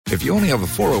If you only have a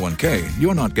 401k,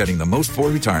 you're not getting the most for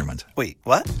retirement. Wait,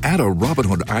 what? Add a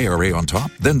Robinhood IRA on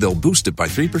top, then they'll boost it by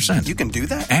 3%. You can do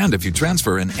that? And if you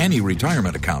transfer in any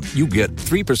retirement account, you get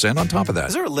 3% on top of that.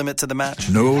 Is there a limit to the match?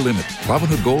 No limit.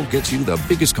 Robinhood Gold gets you the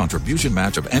biggest contribution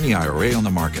match of any IRA on the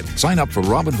market. Sign up for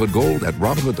Robinhood Gold at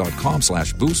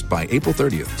Robinhood.com/boost by April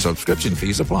 30th. Subscription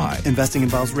fees apply. Investing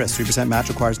involves risk. 3% match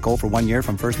requires gold for 1 year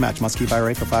from first match. Must keep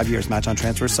IRA for 5 years. Match on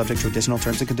transfers subject to additional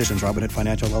terms and conditions. Robinhood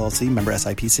Financial LLC, member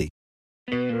SIPC.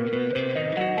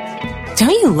 Don't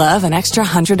you love an extra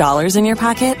 $100 in your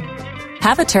pocket?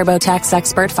 Have a TurboTax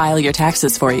expert file your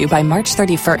taxes for you by March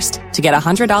 31st to get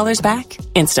 $100 back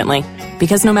instantly.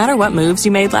 Because no matter what moves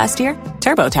you made last year,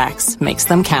 TurboTax makes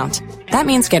them count. That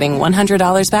means getting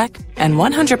 $100 back and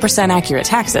 100% accurate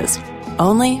taxes,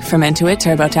 only from Intuit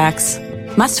TurboTax.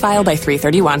 Must file by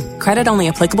 3/31. Credit only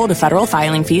applicable to federal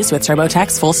filing fees with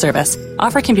TurboTax full service.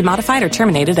 Offer can be modified or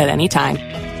terminated at any time.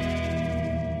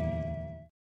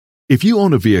 If you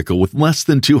own a vehicle with less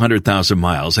than 200,000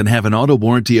 miles and have an auto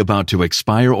warranty about to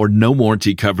expire or no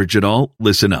warranty coverage at all,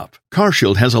 listen up.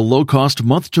 CarShield has a low-cost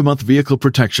month-to-month vehicle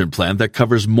protection plan that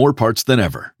covers more parts than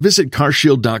ever. Visit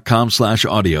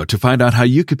carshield.com/audio to find out how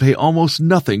you could pay almost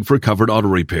nothing for covered auto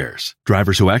repairs.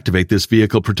 Drivers who activate this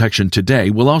vehicle protection today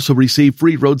will also receive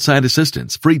free roadside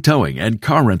assistance, free towing, and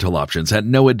car rental options at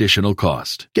no additional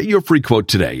cost. Get your free quote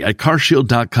today at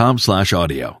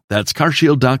carshield.com/audio. That's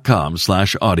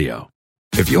carshield.com/audio.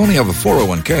 If you only have a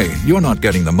 401k, you're not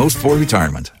getting the most for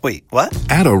retirement. Wait, what?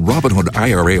 Add a Robinhood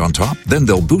IRA on top, then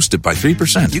they'll boost it by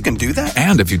 3%. You can do that?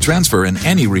 And if you transfer in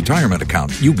any retirement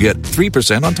account, you get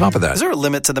 3% on top of that. Is there a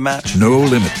limit to the match? No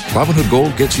limit. Robinhood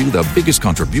Gold gets you the biggest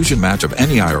contribution match of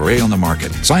any IRA on the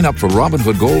market. Sign up for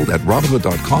Robinhood Gold at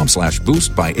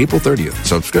Robinhood.com/boost by April 30th.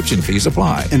 Subscription fees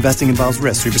apply. Investing involves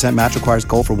risk. 3% match requires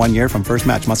gold for 1 year from first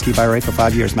match. Must keep IRA for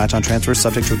 5 years. Match on transfers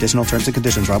subject to additional terms and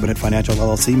conditions. Robinhood Financial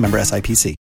LLC, member SIPC.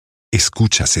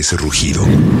 ¿Escuchas ese rugido?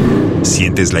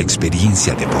 ¿Sientes la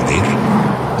experiencia de poder?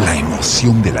 ¿La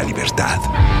emoción de la libertad?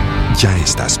 Ya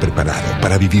estás preparado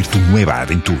para vivir tu nueva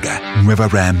aventura. Nueva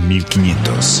Ram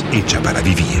 1500, hecha para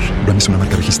vivir. Ram es una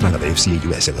marca registrada de FCA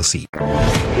US LLC.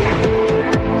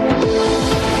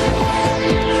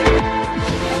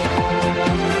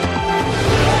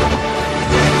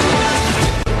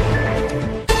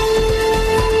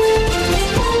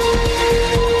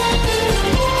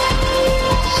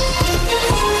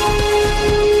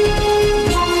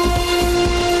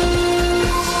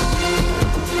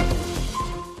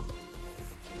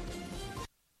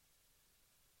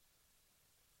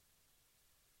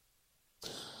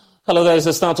 Hello there, it's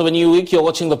the start of a new week. You're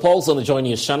watching The Pulse on the Joy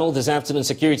News channel. This afternoon,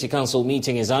 Security Council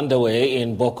meeting is underway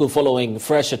in Boku following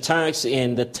fresh attacks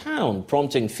in the town,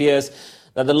 prompting fears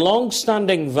that the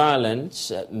long-standing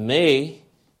violence may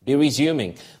be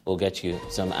resuming. We'll get you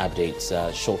some updates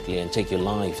shortly and take you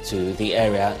live to the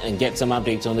area and get some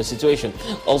updates on the situation.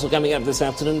 Also coming up this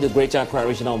afternoon, the Greater Accra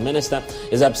Regional Minister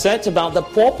is upset about the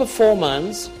poor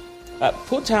performance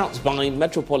put out by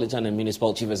Metropolitan and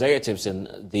Municipal Chief Executives in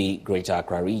the Greater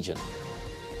Accra region.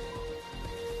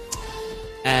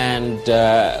 And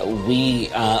we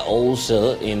are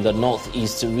also in the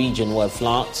northeast region where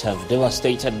floods have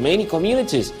devastated many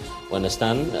communities. We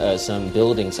understand some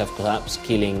buildings have collapsed,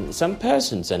 killing some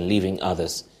persons and leaving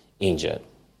others injured.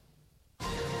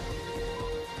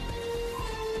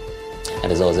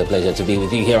 And it's always a pleasure to be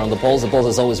with you here on The Pulse. The Pulse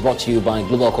is always brought to you by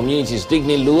Global Communities,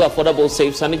 Digny Lu, Affordable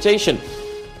Safe Sanitation.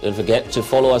 Don't forget to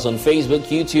follow us on Facebook,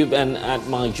 YouTube, and at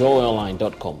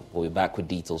myjoyonline.com. We'll be back with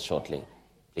details shortly.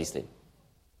 Please stay.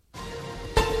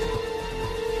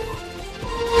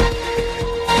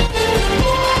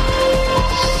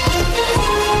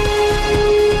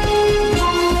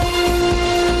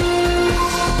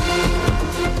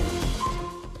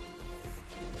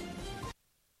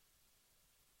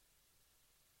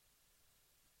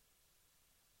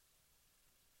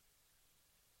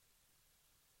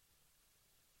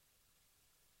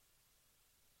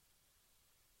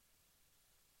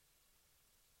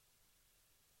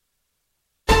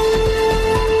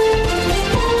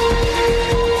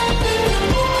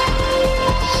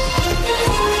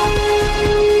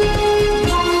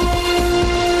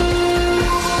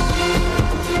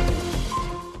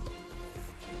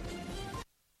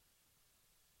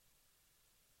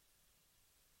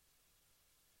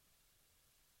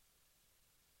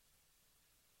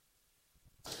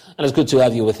 And it's good to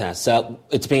have you with us.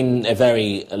 It's been a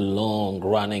very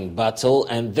long-running battle,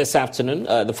 and this afternoon,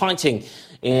 the fighting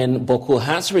in Boku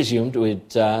has resumed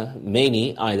with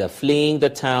many either fleeing the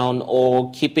town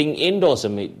or keeping indoors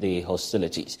amid the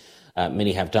hostilities.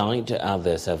 Many have died,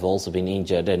 others have also been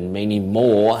injured, and many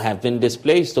more have been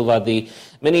displaced over the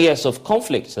many years of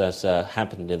conflict that's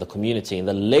happened in the community. In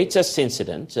the latest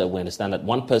incident, we understand that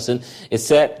one person is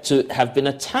said to have been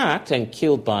attacked and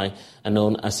killed by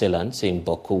unknown assailants in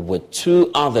Boku, with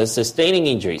 2 others sustaining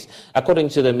injuries. According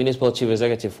to the municipal chief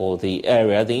executive for the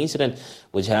area, the incident,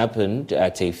 which happened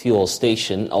at a fuel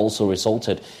station, also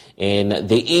resulted in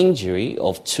the injury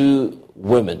of 2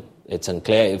 women. It's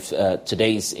unclear if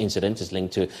today's incident is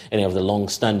linked to any of the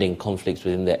long-standing conflicts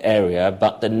within the area,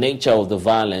 but the nature of the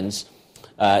violence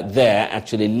there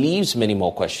actually leaves many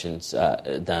more questions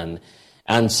than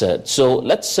answered. So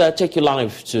let's take you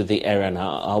live to the area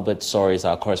now. Albert Sorry is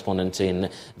our correspondent in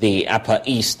the Upper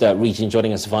East region,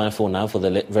 joining us via phone now for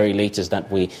the very latest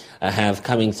that we have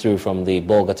coming through from the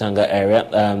Bolgatanga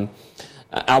area.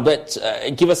 Albert,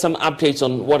 give us some updates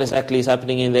on what exactly is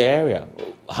happening in the area.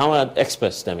 How are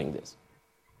experts stemming this?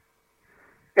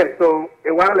 Yes, so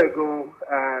a while ago,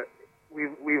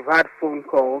 we've had phone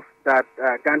calls that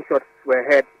gunshots were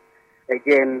heard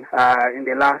again in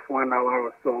the last 1 hour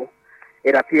or so.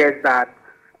 It appears that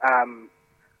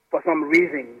for some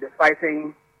reason the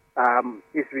fighting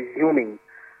is resuming.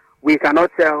 We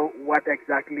cannot tell what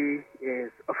exactly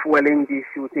is fueling these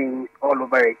shootings all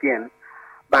over again.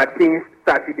 But since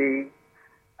Saturday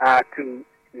to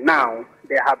now,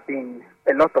 there have been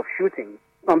a lot of shootings,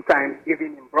 sometimes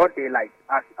even in broad daylight,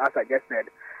 as I just said.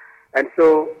 And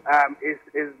so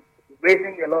it's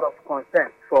raising a lot of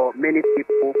concern for many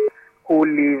people who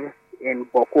live in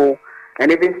Boko,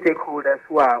 and even stakeholders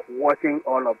who are watching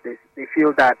all of this. They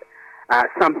feel that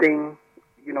something,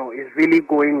 is really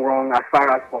going wrong as far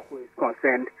as Boko is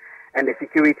concerned, and the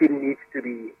security needs to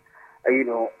be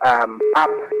up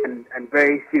and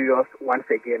very serious once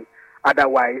again.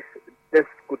 Otherwise, this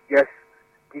could just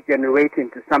degenerate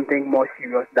into something more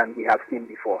serious than we have seen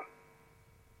before.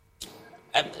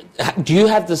 Do you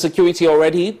have the security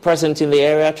already present in the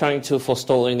area trying to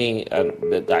forestall any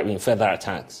further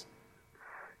attacks?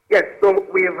 Yes, so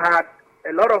we've had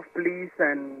a lot of police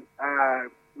and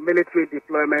military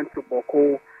deployment to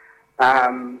Boko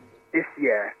this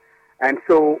year. And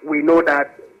so we know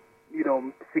that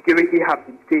security have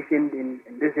been stationed in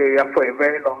this area for a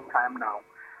very long time now.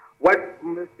 What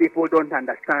most people don't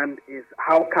understand is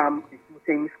how come the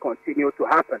shootings continue to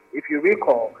happen. If you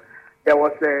recall, there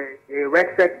was a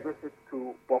RECSEC visit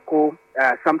to Boko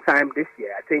sometime this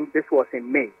year. I think this was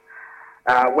in May,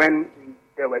 when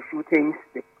there were shootings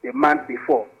the month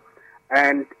before.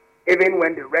 And even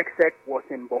when the RECSEC was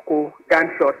in Boko,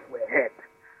 gunshots were heard.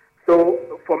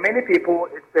 So for many people,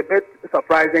 it's a bit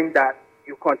surprising that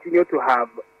you continue to have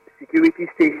security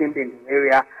stationed in the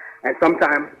area, and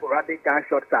sometimes sporadic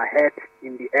gunshots are heard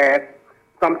in the air.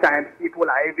 Sometimes people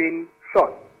are even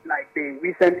shot, like the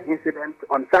recent incident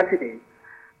on Saturday.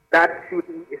 That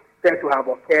shooting is said to have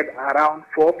occurred around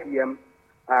 4 p.m.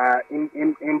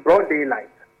 In broad daylight.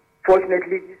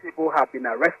 Fortunately, these people have been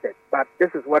arrested, but this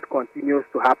is what continues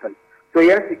to happen. So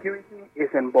yes, security is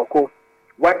in Boko.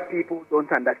 What people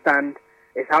don't understand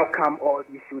is how come all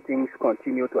these shootings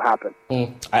continue to happen.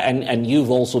 And you've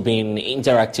also been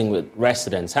interacting with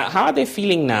residents. How are they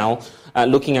feeling now,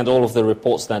 looking at all of the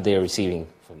reports that they're receiving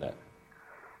from that?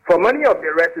 For many of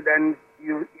the residents,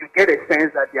 you get a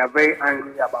sense that they are very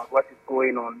angry about what is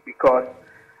going on, because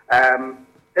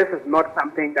this is not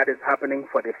something that is happening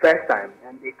for the first time,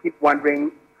 and they keep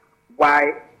wondering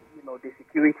why the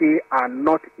security are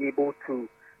not able to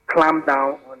clamp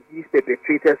down on these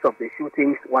perpetrators of the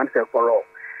shootings once and for all.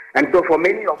 And so for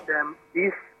many of them,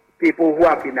 these people who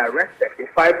have been arrested, the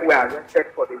 5 who were arrested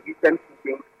for the recent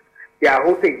shootings, they are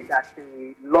hoping that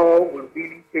the law will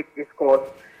really take this course,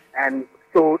 and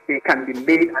so they can be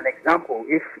made an example.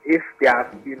 If they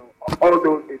are,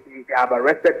 although they have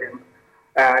arrested them,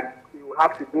 they will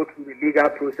have to go through the legal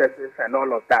processes and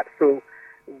all of that. So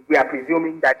we are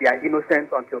presuming that they are innocent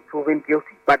until proven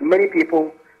guilty. But many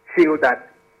people feel that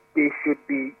they should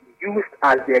be used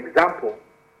as the example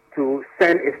to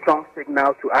send a strong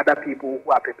signal to other people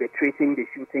who are perpetrating the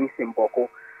shootings in Boko,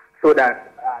 so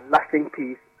that lasting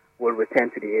peace will return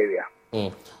to the area.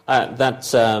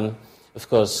 That's, of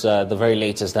course, the very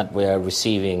latest that we are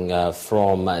receiving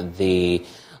from the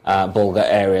Bolga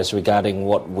areas regarding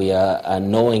what we are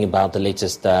knowing about the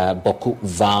latest Boko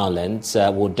violence.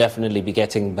 We'll definitely be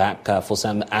getting back for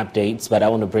some updates, but I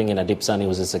want to bring in Adip Sani,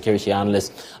 who's a security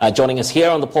analyst, joining us here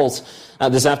on the Pulse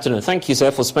this afternoon. Thank you,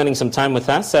 sir, for spending some time with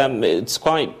us. It's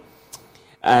quite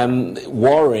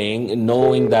worrying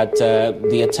knowing that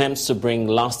the attempts to bring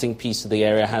lasting peace to the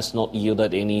area has not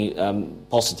yielded any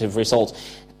positive results.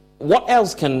 What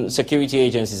else can security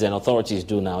agencies and authorities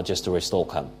do now just to restore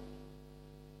calm?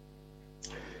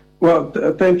 Well,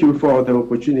 thank you for the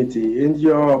opportunity. In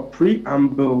your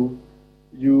preamble,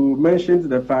 you mentioned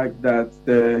the fact that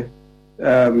the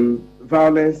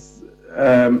violence,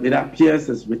 it appears,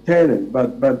 is returning,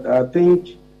 but I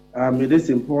think it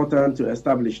is important to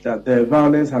establish that the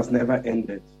violence has never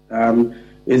ended.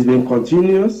 It's been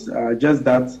continuous, just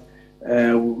that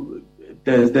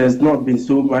there's not been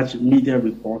so much media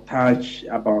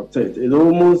reportage about it. It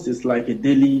almost is like a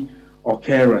daily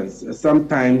occurrence.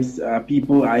 Sometimes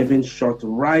people are even shot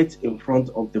right in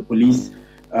front of the police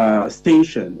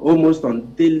station, almost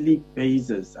on daily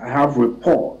basis. I have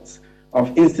reports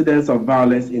of incidents of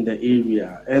violence in the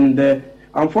area. And the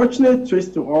unfortunate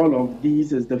twist to all of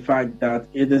these is the fact that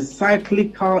it is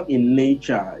cyclical in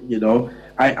nature. You know,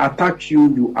 I attack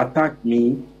you, you attack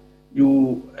me.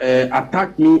 You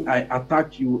attack me, I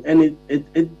attack you, and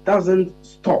it doesn't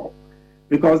stop,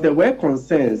 because there were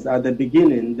concerns at the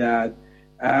beginning that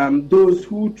those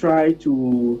who try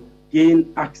to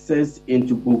gain access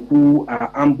into Boku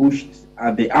are ambushed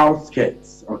at the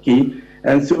outskirts, okay?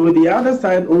 And so the other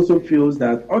side also feels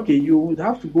that, okay, you would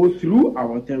have to go through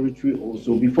our territory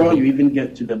also before you even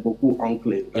get to the Boku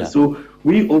enclave. Yeah. And so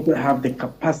we also have the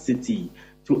capacity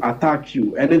to attack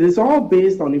you, and it is all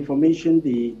based on information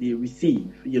they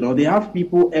receive. You know, they have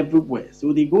people everywhere,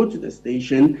 so they go to the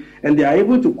station and they are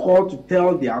able to call to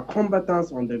tell their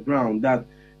combatants on the ground that,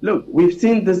 look, we've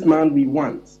seen this man we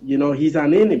want. You know, he's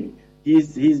an enemy.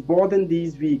 He's boarding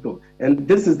these vehicles, and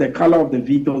this is the color of the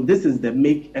vehicle, this is the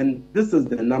make, and this is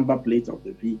the number plate of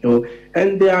the vehicle,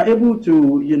 and they are able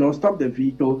to, you know, stop the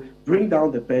vehicle, bring down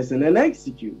the person, and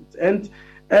execute. And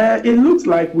it looks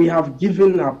like we have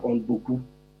given up on Boku.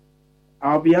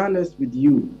 I'll be honest with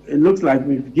you. It looks like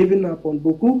we've given up on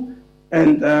Boku,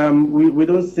 and we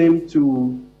don't seem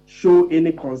to show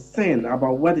any concern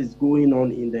about what is going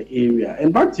on in the area.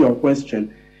 And back to your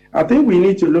question, I think we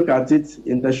need to look at it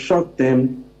in the short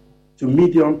term, to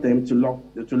medium term, to long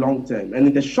term. And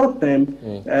in the short term,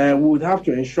 we would have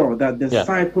to ensure that the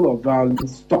cycle of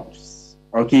violence stops.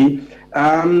 Okay?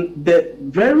 The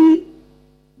very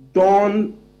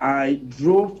dawn I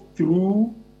drove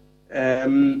through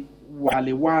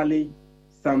Wale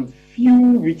some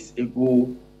few weeks ago,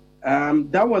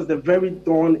 that was the very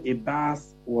dawn a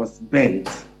bus was burnt.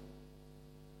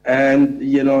 And,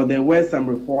 you know, there were some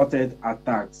reported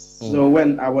attacks. So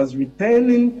when I was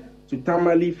returning to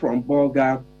Tamale from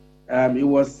Bolga, it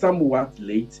was somewhat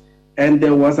late, and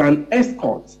there was an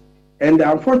escort. And the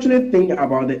unfortunate thing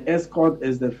about the escort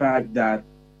is the fact that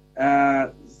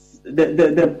the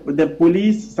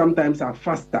police sometimes are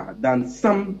faster than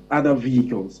some other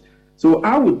vehicles. So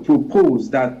I would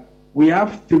propose that we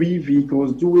have 3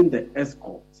 vehicles doing the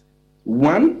escort,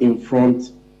 one in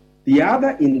front, the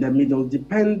other in the middle,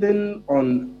 depending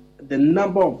on the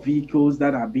number of vehicles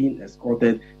that are being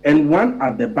escorted, and one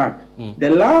at the back.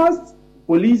 The last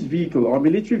police vehicle or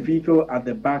military vehicle at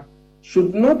the back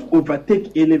should not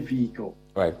overtake any vehicle.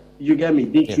 Right. You get me?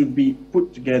 They should be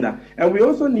put together. And we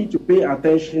also need to pay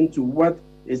attention to what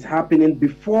is happening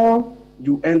before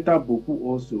you enter Boku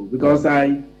also, because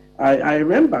I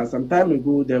remember some time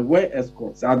ago there were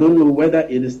escorts. I don't know whether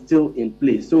it is still in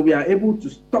place. So we are able to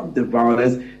stop the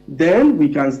violence. Then we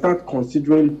can start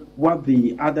considering what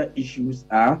the other issues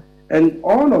are. And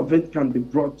all of it can be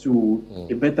brought to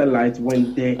a better light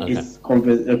when there is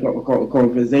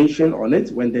conversation on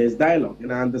it, when there is dialogue.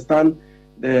 And I understand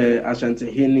the Ashanti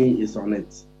is on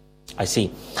it. I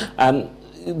see.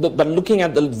 But looking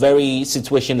at the very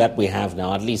situation that we have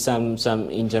now, at least some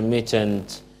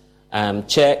intermittent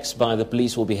checks by the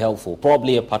police will be helpful.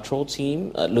 Probably a patrol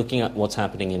team looking at what's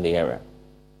happening in the area.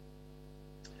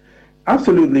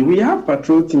 Absolutely. We have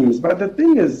patrol teams. But the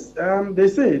thing is, they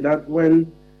say that when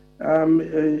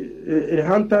a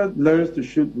hunter learns to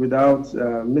shoot without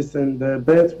missing, the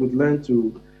birds would learn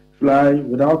to fly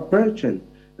without perching.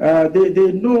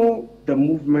 They know the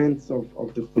movements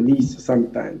of the police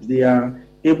sometimes. They are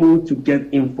able to get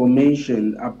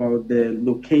information about the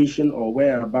location or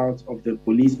whereabouts of the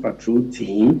police patrol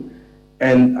team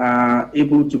and are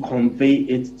able to convey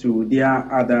it to their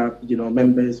other,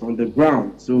 members on the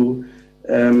ground. So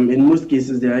in most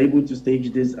cases, they are able to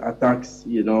stage these attacks,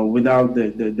 without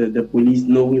the police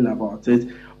knowing about it,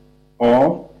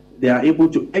 or they are able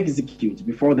to execute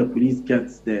before the police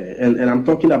gets there. And I'm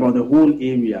talking about the whole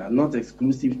area, not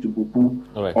exclusive to Boku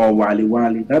or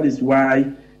Wale. That is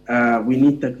why we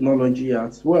need technology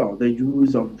as well, the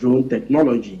use of drone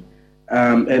technology.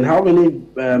 And how many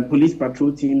police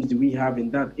patrol teams do we have in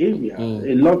that area?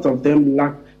 A lot of them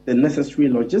lack the necessary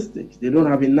logistics. They don't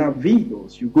have enough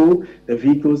vehicles. You go, the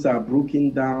vehicles are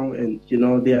broken down and,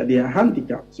 they are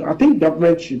handicapped. So I think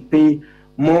government should pay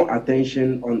more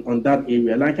attention on that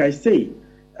area. Like I say,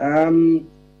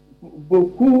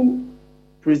 Boku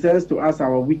presents to us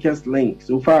our weakest link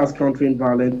so far as countering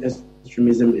violent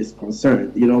extremism is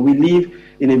concerned. We live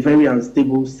in a very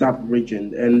unstable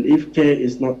sub-region, and if care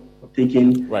is not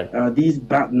taken, these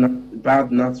bad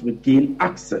nuts would gain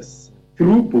access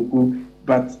through Boku.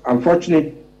 But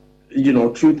unfortunate,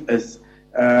 truth is,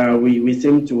 we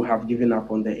seem to have given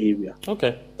up on the area.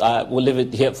 Okay. We'll leave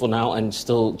it here for now and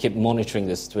still keep monitoring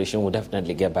the situation. We'll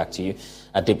definitely get back to you.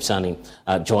 Adib Sani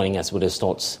joining us with his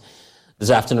thoughts this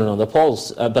afternoon on the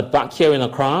polls. But back here in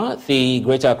Accra, the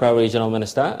Greater Accra Regional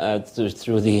Minister,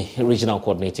 through the Regional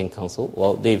Coordinating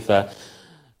Council, they've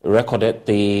recorded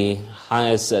the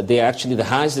highest, they're actually the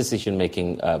highest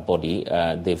decision-making body.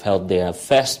 They've held their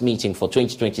first meeting for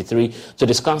 2023 to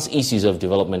discuss issues of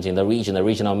development in the region. The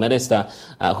regional minister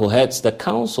who heads the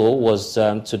council was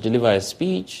to deliver a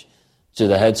speech to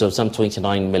the heads of some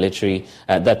 29 military,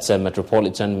 that's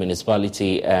metropolitan,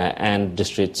 municipality and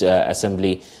district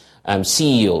assembly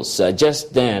CEOs.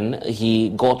 Just then, he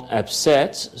got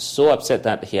upset, so upset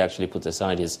that he actually put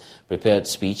aside his prepared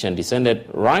speech and descended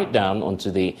right down onto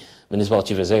the municipal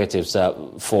chief executives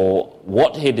for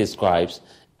what he describes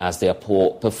as their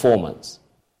poor performance.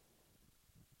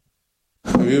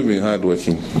 Have you been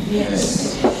hardworking?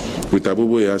 Yes. With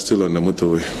Abubuya still on the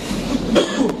motorway?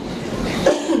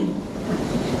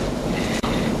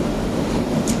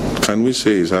 Can we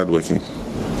say he's hardworking?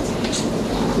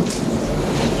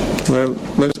 Well,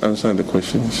 let's answer the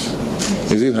questions.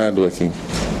 Is it hardworking?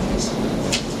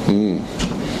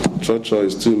 Chocho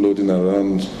is still loading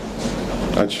around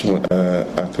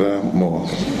Accra Mall.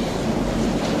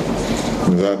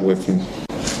 Is hardworking?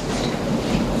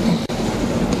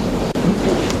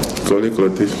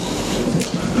 Kolikoti,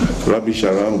 rubbish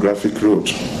around Graphic Road.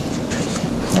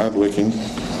 Hardworking?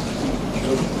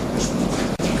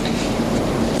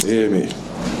 Hear me.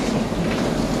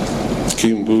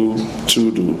 Kimbu,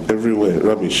 Chudu, everywhere,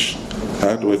 rubbish.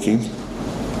 Hardworking.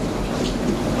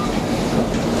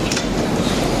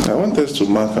 I want us to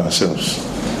mark ourselves.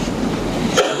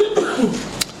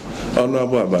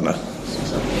 Honorable Abana,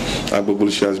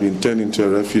 Agbogbolshi has been turned into a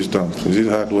refuse dump. Is it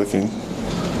hardworking?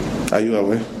 Are you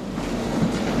aware?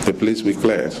 The place we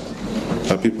cleared,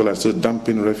 and people are still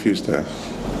dumping refuse there.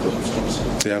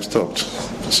 They have stopped.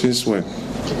 Since when?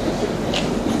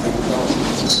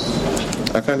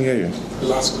 I can't hear you.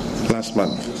 Last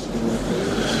month.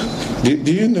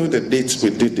 Do you know the dates we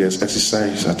did this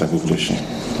exercise at Agbogbolshi?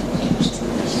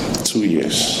 2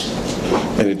 years.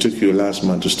 And it took you last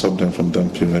month to stop them from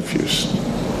dumping refuse.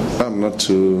 I'm not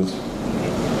too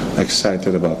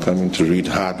excited about coming to read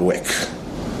hard work.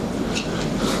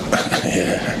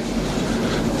 Yeah.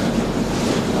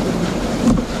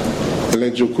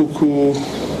 Lejokuku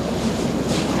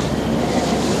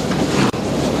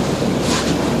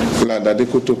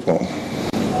Ladadekotopon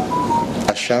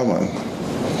Ashaman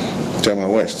Tema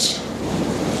West.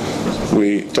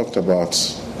 We talked about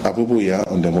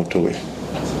Abubuya on the motorway.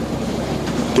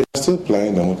 They are still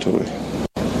plying the motorway.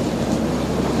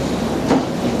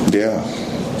 They are.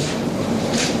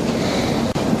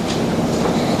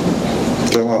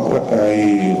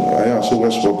 I also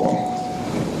West Wobon.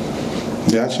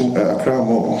 The actual Accra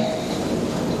Mall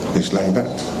is like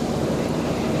that.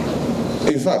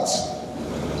 In fact,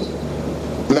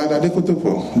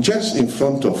 Ladadekotopo, just in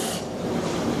front of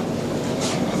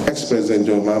ex-President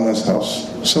John Mahama's house,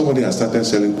 somebody has started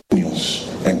selling onions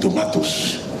and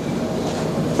tomatoes.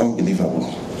 Unbelievable.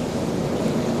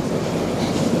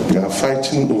 They are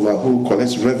fighting over who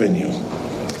collects revenue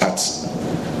at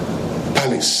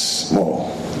Palace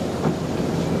Mall.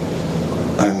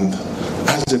 And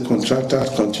as the contractor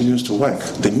continues to work,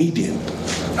 the median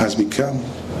has become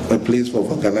a place for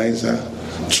organizer,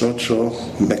 church,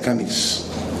 mechanics.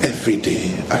 Every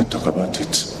day I talk about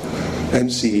it.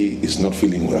 MCE is not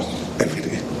feeling well every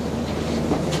day.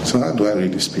 So how do I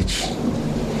read this speech?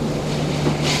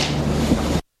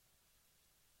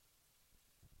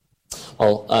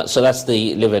 So that's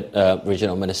the Livid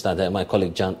Regional Minister there. My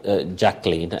colleague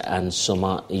Jacqueline and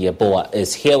Soma Yeboah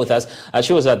is here with us.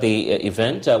 She was at the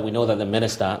event. We know that the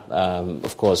minister,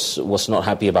 of course, was not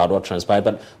happy about what transpired.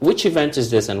 But which event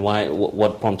is this and why?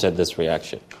 What prompted this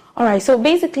reaction? All right. So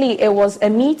basically, it was a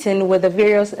meeting with the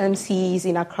various MCEs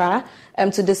in Accra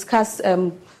to discuss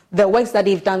the works that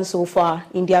they've done so far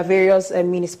in their various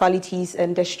municipalities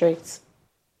and districts.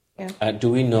 Yeah.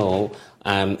 Do we know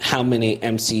how many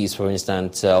MCs, for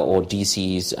instance, or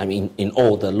DCs, in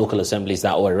all the local assemblies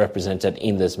that were represented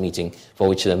in this meeting for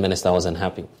which the minister was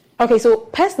unhappy? Okay, so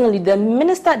personally, the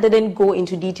minister didn't go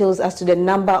into details as to the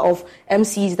number of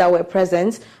MCs that were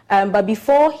present, but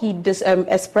before he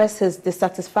expressed his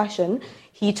dissatisfaction,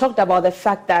 he talked about the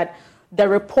fact that the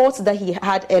report that he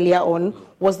had earlier on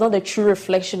was not a true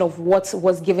reflection of what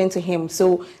was given to him.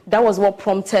 So that was what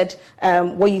prompted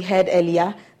what you heard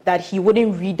earlier, that he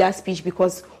wouldn't read that speech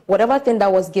because whatever thing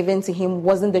that was given to him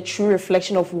wasn't the true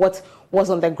reflection of what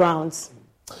was on the grounds.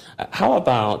 How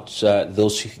about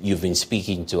those you've been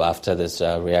speaking to after this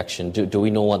reaction? Do we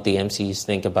know what the MCs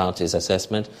think about his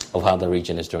assessment of how the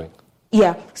region is doing?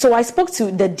 Yeah, so I spoke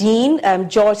to the Dean,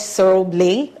 George Cyril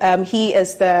Blay. He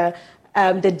is the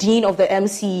Dean of the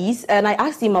MCEs, and I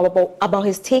asked him about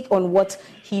his take on what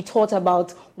he thought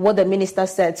about what the minister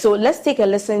said. So let's take a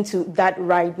listen to that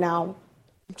right now.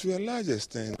 To a large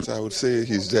extent, I would say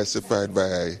he's justified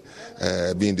by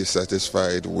being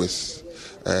dissatisfied with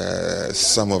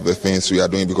some of the things we are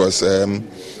doing because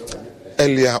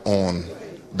earlier on,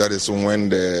 that is when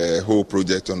the whole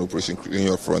project on Operation Clean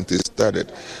Your Frontage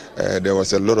started, there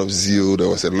was a lot of zeal, there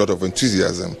was a lot of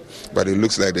enthusiasm, but it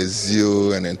looks like the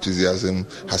zeal and enthusiasm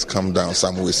has come down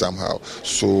some way, somehow.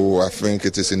 So I think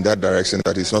it is in that direction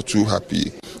that he's not too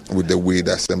happy with the way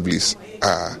the assemblies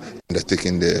are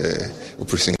undertaking the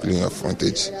Operation Clean Your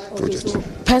Frontage project.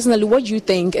 Personally, what do you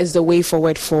think is the way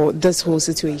forward for this whole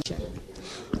situation?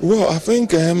 Well, I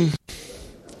think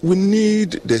we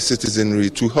need the citizenry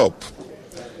to help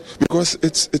because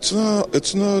it's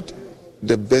not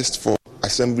the best for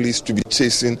assemblies to be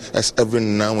chasing us every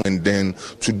now and then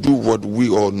to do what we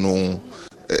all know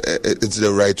it's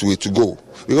the right way to go.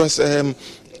 Because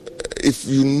if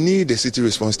you need the city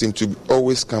response team to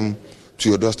always come to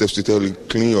your doorsteps to tell you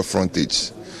clean your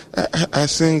frontage, I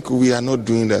think we are not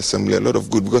doing the assembly a lot of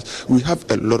good because we have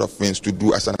a lot of things to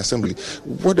do as an assembly.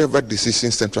 Whatever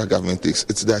decision central government takes,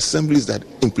 it's the assemblies that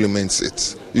implements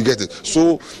it. You get it?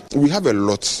 So we have a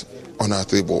lot on our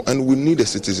table and we need the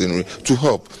citizenry to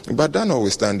help. But that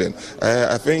notwithstanding,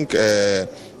 I think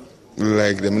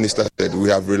like the minister said, we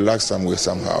have relaxed some way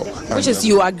somehow. Which is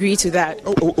you agree to that?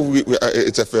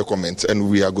 It's a fair comment and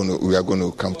we are going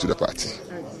to come to the party.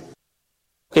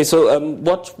 Okay, so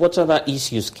what other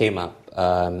issues came up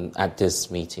at this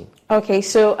meeting? Okay,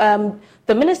 so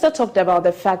the minister talked about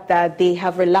the fact that they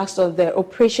have relaxed on the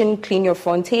Operation Clean Your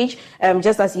Frontage,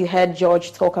 just as you heard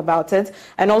George talk about it.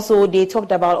 And also they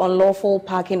talked about unlawful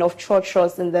parking of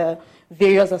trucks in the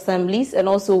various assemblies and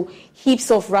also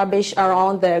heaps of rubbish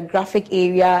around the graphic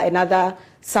area and other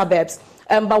suburbs.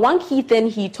 But one key thing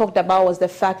he talked about was the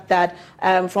fact that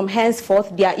from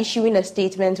henceforth they are issuing a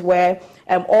statement where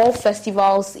all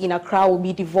festivals in Accra will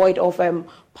be devoid of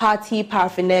party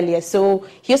paraphernalia. So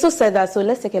he also said that, so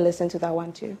let's take a listen to that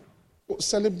one too.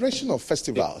 Celebration of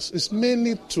festivals is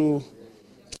mainly to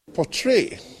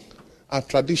portray our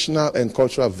traditional and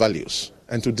cultural values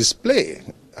and to display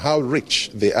how rich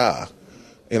they are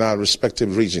in our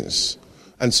respective regions.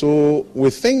 And so we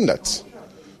think that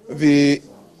the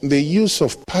use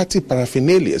of party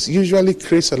paraphernalia usually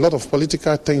creates a lot of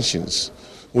political tensions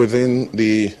within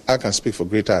I can speak for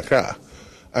Greater Accra,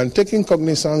 and taking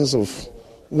cognizance of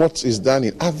what is done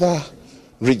in other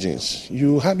regions,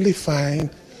 you hardly find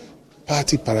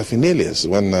party paraphernalia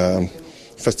when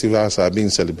festivals are being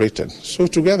celebrated. So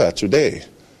together today,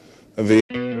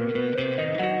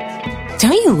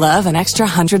 Don't you love an extra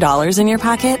 $100 in your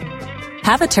pocket?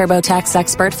 Have a TurboTax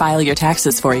expert file your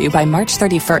taxes for you by March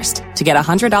 31st to get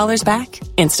 $100 back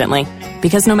instantly.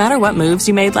 Because no matter what moves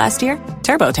you made last year,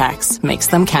 TurboTax makes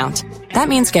them count. That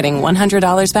means getting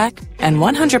 $100 back and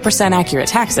 100% accurate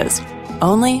taxes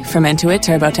only from Intuit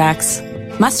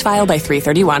TurboTax. Must file by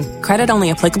 3/31. Credit only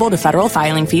applicable to federal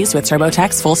filing fees with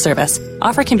TurboTax full service.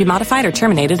 Offer can be modified or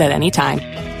terminated at any time.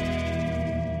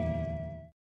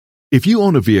 If you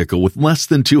own a vehicle with less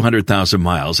than 200,000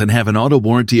 miles and have an auto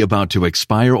warranty about to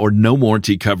expire or no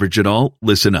warranty coverage at all,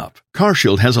 listen up.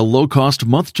 CarShield has a low-cost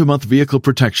month-to-month vehicle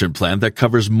protection plan that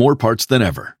covers more parts than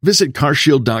ever. Visit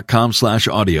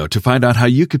carshield.com/audio to find out how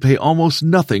you could pay almost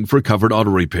nothing for covered auto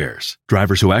repairs.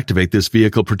 Drivers who activate this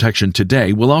vehicle protection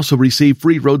today will also receive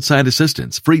free roadside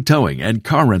assistance, free towing, and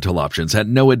car rental options at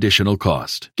no additional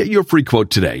cost. Get your free quote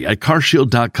today at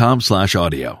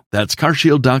carshield.com/audio. That's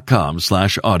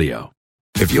carshield.com/audio.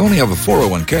 If you only have a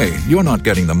 401k, you're not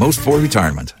getting the most for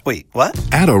retirement. Wait, what?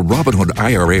 Add a Robinhood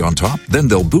IRA on top, then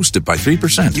they'll boost it by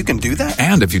 3%. You can do that?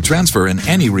 And if you transfer in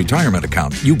any retirement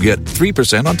account, you get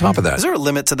 3% on top of that. Is there a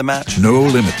limit to the match? No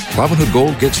limit. Robinhood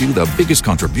Gold gets you the biggest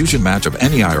contribution match of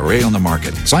any IRA on the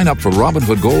market. Sign up for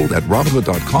Robinhood Gold at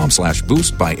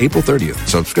Robinhood.com/boost by April 30th.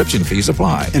 Subscription fees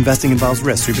apply. Investing involves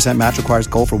risk. 3% match requires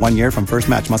gold for 1 year from first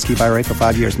match. Must keep IRA for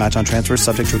 5 years. Match on transfers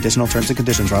subject to additional terms and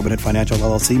conditions. Robinhood Financial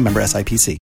LLC, member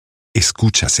SIPC.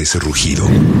 ¿Escuchas ese rugido?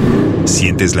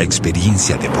 ¿Sientes la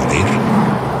experiencia de poder?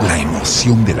 ¿La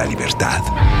emoción de la libertad?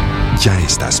 Ya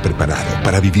estás preparado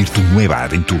para vivir tu nueva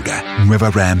aventura.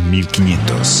 Nueva Ram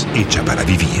 1500, hecha para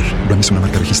vivir. Ram es una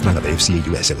marca registrada de FCA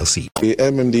US LLC. The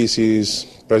MMDC's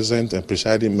president and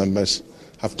presiding members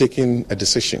have taken a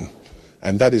decision,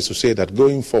 and that is to say that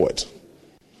going forward,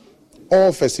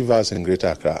 all festivals in Greater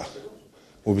Accra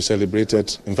will be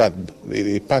celebrated. In fact,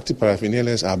 the party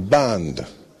paraphernalias are banned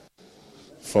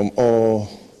from all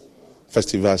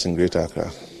festivals in Greater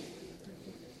Accra.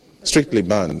 Strictly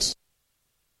banned.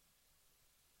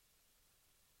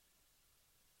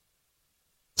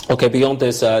 Okay, beyond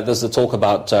this, there's a talk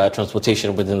about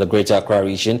transportation within the Greater Accra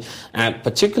region, and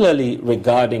particularly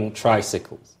regarding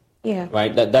tricycles. Yeah.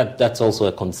 Right? That's also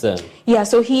a concern. Yeah,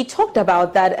 so he talked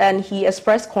about that and he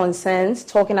expressed concerns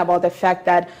talking about the fact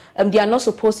that they are not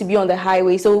supposed to be on the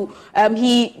highway. So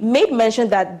he made mention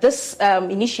that this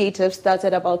initiative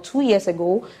started about 2 years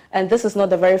ago, and this is not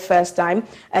the very first time.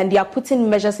 And they are putting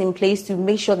measures in place to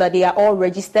make sure that they are all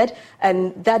registered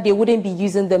and that they wouldn't be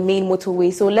using the main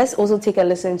motorway. So let's also take a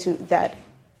listen to that.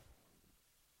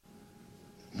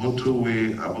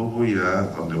 Motorway,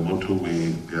 Aboboya on the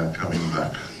motorway, they are coming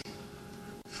back.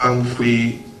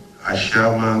 Thankfully,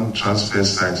 Ashaman transfer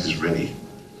site is ready.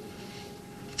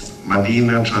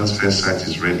 Medina transfer site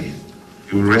is ready.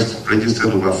 You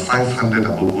registered over 500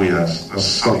 Aboboyas. That's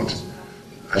solid.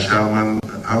 Ashaman,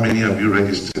 how many have you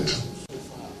registered?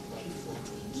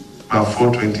 About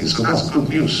 420. So that's good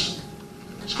news.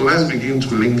 So let's begin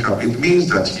to link up. It means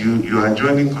that your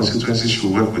adjoining constituencies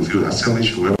should work with you, assembly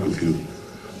should work with you.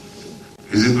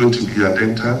 Is it going to be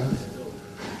Adenta?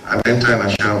 Adenta and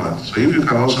Ashama. So if you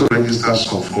can also register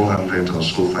some 400 or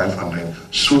so 500,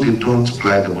 so they don't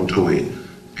ply the motorway.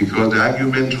 Because the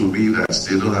argument will be that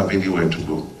they don't have anywhere to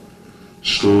go.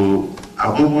 So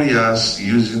Aboboyas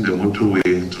using the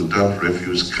motorway to dump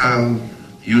refuse can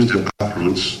use the back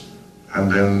routes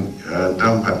and then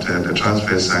dump at the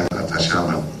transfer site at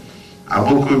Ashama.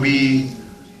 Abokobi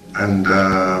and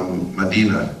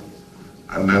Medina.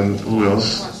 And then who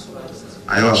else?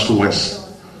 Ayawaso West.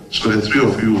 So the three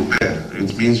of you will pair.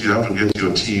 It means you have to get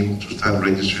your team to start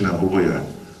registering Aboboya,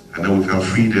 and then we can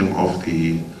free them of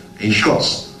the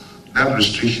insurance. That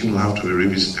restriction will have to be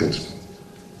revisited,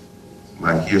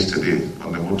 like yesterday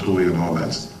on the motorway and all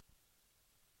that.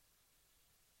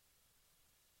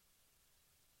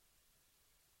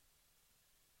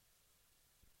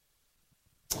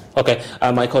 Okay,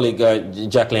 my colleague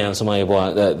Jacqueline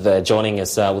Sumayebo, they're joining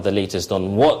us with the latest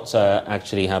on what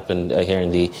actually happened here in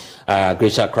the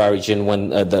Greater Accra region when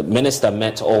the minister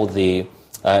met all the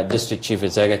district chief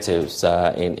executives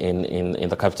in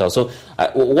the capital. So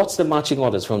what's the marching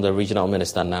orders from the regional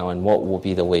minister now, and what will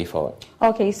be the way forward?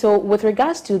 Okay, so with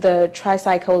regards to the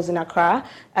tricycles in Accra,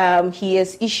 he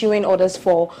is issuing orders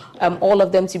for all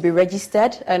of them to be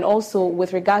registered, and also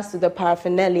with regards to the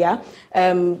paraphernalia,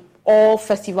 all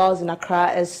festivals in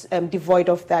Accra is devoid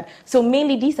of that. So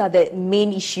mainly these are the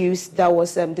main issues that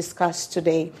was discussed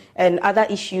today, and other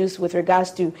issues with regards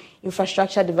to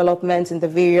infrastructure development in the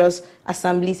various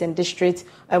assemblies and districts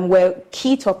were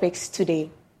key topics today.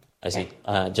 I see.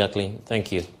 Jacqueline,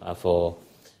 thank you for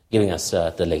giving us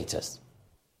the latest.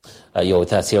 You're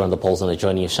with us here on the Pulse on the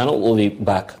Joy News channel. We'll be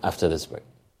back after this break.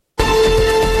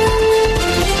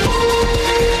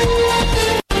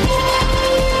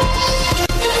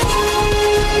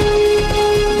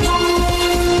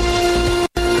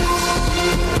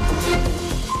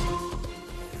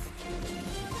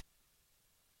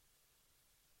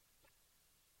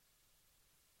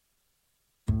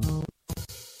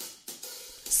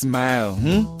 Smile,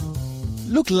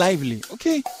 Look lively,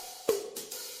 okay?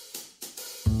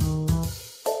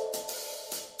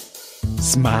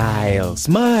 Smile,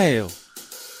 smile.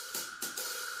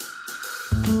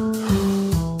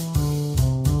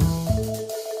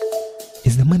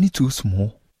 Is the money too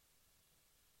small?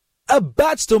 A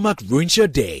bad stomach ruins your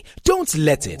day. Don't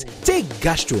let it. Take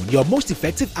Gastron, your most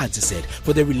effective antacid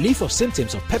for the relief of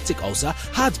symptoms of peptic ulcer,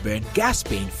 heartburn, gas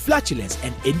pain, flatulence,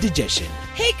 and indigestion.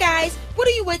 Hey guys, what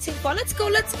are you waiting for? Let's go,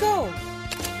 let's go.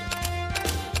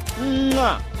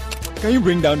 Mwah. Can you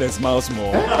bring down the smiles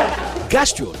more?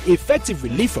 Gastron, effective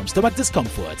relief from stomach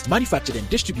discomfort. Manufactured and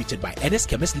distributed by NS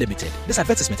Chemist Limited. This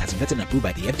advertisement has been vetted and approved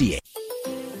by the FDA.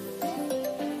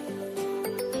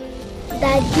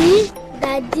 Daddy,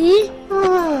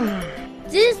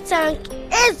 this tank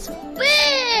is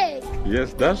big.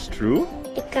 Yes, that's true.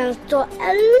 It can store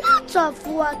a lot of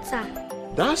water.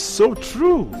 That's so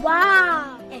true.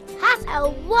 Wow, it has a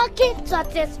working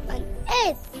tortoise on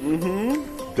it.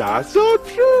 That's so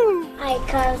true. I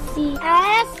can see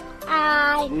SINTEX.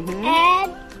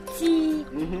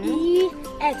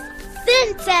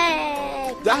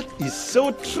 Syntax. That is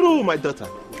so true, my daughter.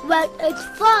 When it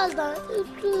falls down, it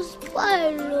will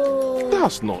spoil.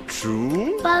 That's not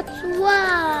true. But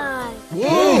why?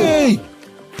 Hey!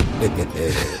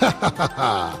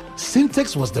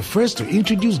 Syntex was the first to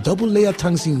introduce double-layer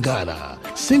tanks in Ghana.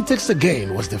 Syntex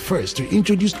again was the first to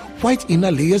introduce white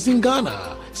inner layers in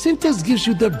Ghana. Syntex gives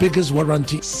you the biggest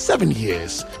warranty, 7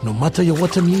 years. No matter your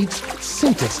water needs,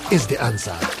 Syntex is the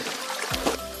answer.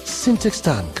 Syntex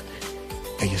tank.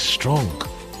 Are you strong?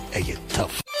 Are you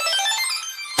tough?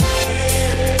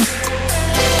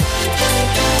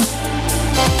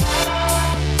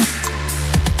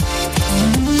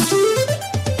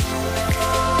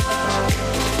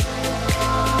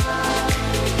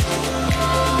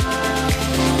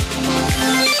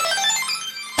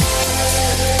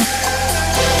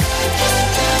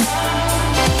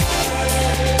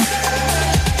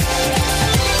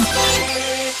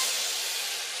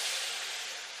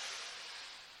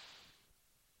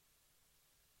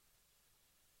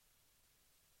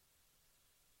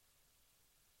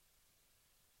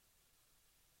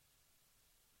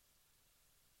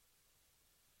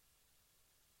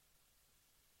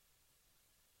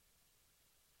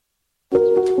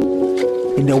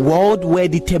 In a world where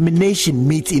determination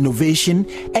meets innovation,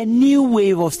 a new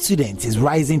wave of students is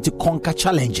rising to conquer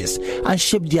challenges and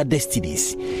shape their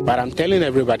destinies. But I'm telling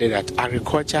everybody that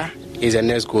agriculture is a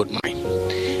next gold mine.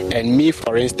 And me,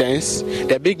 for instance,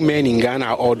 the big men in Ghana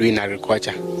are all doing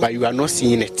agriculture, but you are not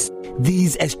seeing it.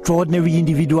 These extraordinary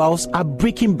individuals are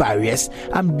breaking barriers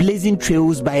and blazing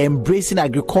trails by embracing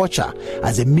agriculture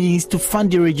as a means to fund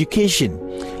their education,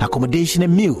 accommodation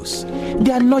and meals.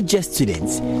 They are not just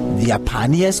students, they are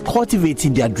pioneers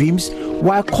cultivating their dreams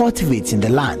while cultivating the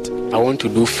land. I want to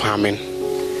do farming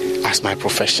as my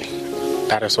profession.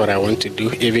 That is what I want to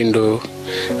do, even though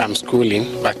I'm schooling,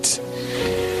 but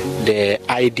the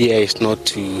idea is not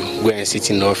to go and sit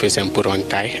in the office and put on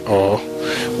tie or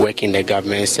work in the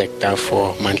government sector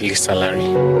for monthly salary.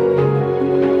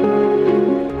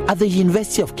 At the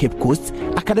University of Cape Coast,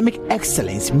 academic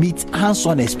excellence meets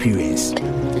hands-on experience.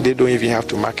 They don't even have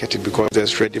to market it because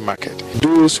there's ready market.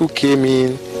 Those who came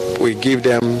in, we give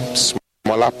them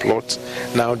smaller plots.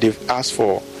 Now they've asked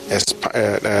for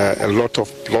a lot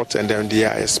of plots and then they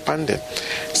are expanding.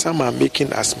 Some are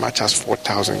making as much as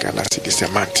 4,000 Ghana cedis a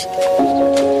month.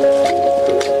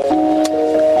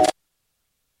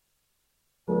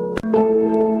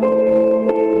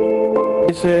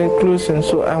 It's close, and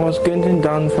so I was getting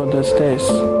down for the stairs.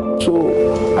 So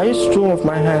I used to throw off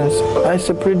my hands. I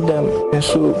separate them. And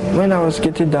so when I was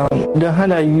getting down, the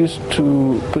hand I used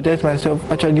to protect myself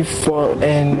actually fall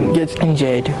and get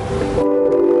injured.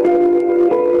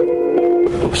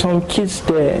 Some kids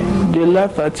there, they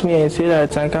laugh at me and say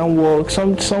that I can't walk.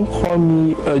 Some call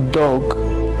me a dog.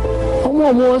 I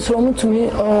don't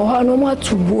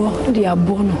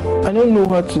know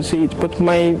how to say it, but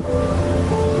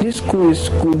this school is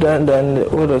gooder than the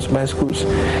others, my schools.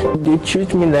 They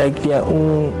treat me like their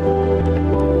own.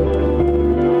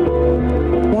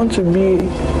 I want to be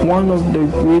one of the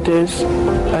greatest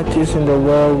artists in the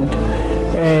world,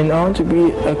 and I want to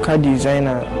be a car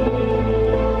designer.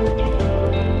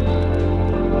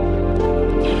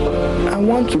 I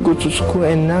want to go to school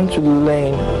and learn to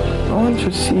learn. I want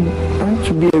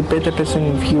to be a better person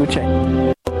in the future.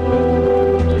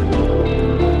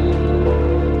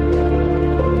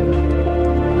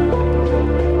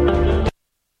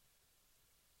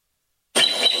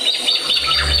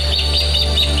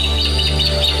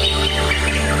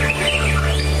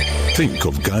 Think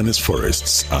of Ghana's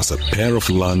forests as a pair of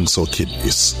lungs or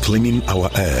kidneys, cleaning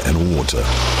our air and water,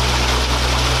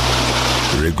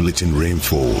 regulating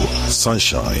rainfall,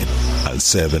 sunshine, and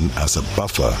serving as a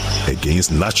buffer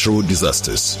against natural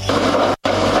disasters.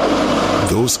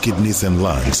 Those kidneys and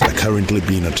lungs are currently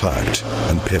being attacked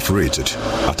and perforated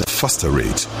at a faster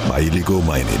rate by illegal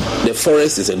mining. The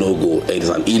forest is a no-go. It is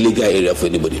an illegal area for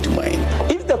anybody to mine.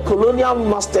 If the colonial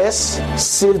masters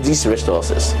saved these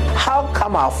resources. How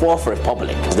come our fourth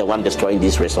republic is the one destroying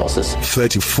these resources?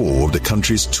 34 of the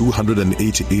country's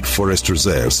 288 forest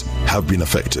reserves have been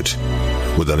affected,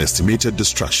 with an estimated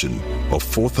destruction of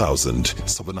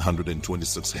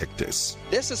 4,726 hectares.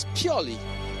 This is purely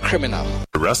criminal.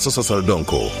 Erastus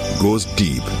Asardonko goes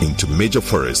deep into major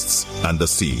forests under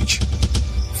siege.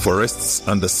 Forests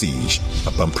under siege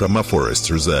at Pamprama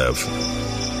Forest Reserve.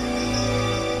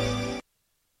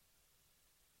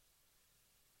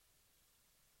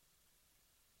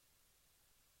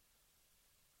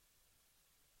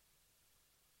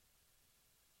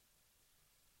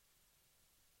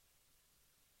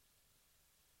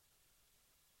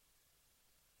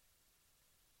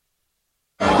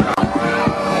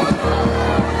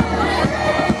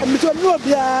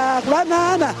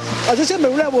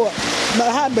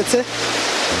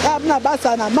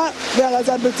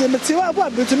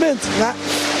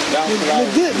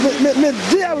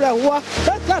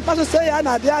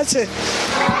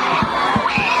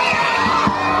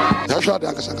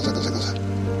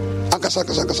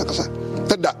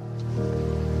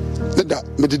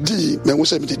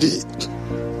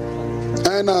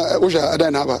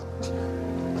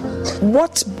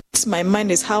 What breaks my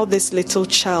mind is how this little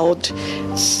child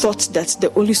thought that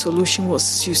the only solution was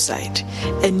suicide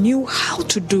and knew how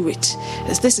to do it.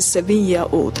 As this is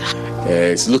 7-year-old.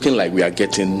 It's looking like we are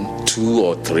getting 2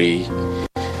 or 3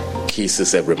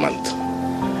 cases every month.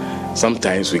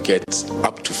 Sometimes we get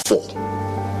up to 4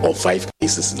 or 5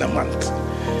 cases in a month.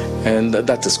 And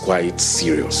that is quite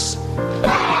serious.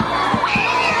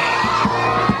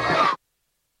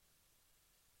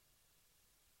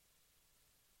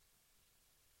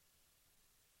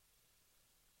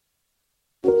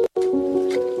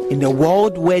 In a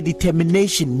world where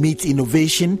determination meets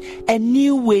innovation, a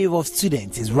new wave of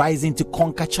students is rising to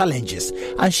conquer challenges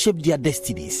and shape their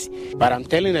destinies. But I'm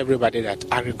telling everybody that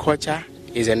agriculture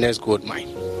is a next gold mine.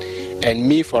 And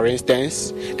me, for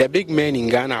instance, the big men in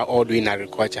Ghana are all doing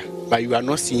agriculture, but you are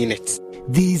not seeing it.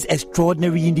 These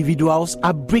extraordinary individuals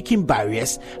are breaking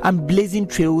barriers and blazing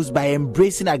trails by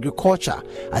embracing agriculture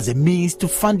as a means to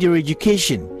fund their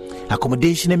education,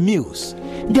 accommodation and meals.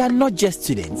 They are not just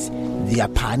students, they are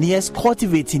pioneers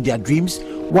cultivating their dreams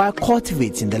while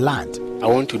cultivating the land. I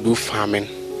want to do farming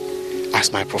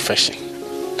as my profession.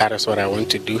 That is what I want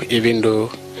to do, even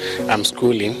though I'm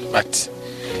schooling, but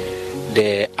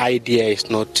the idea is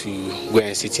not to go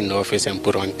and sit in the office and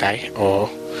put on tie or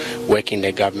work in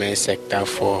the government sector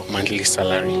for monthly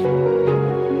salary.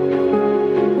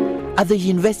 At the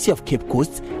University of Cape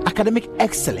Coast, academic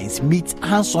excellence meets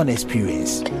hands-on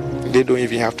experience. They don't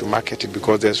even have to market it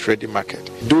because there's ready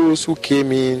market. Those who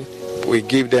came in, we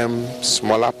gave them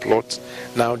smaller plots.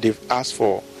 Now they've asked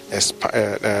for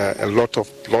a lot of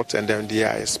plots and then they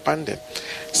are expanding.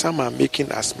 Some are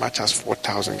making as much as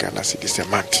 4,000 Ghana cedis a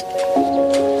month.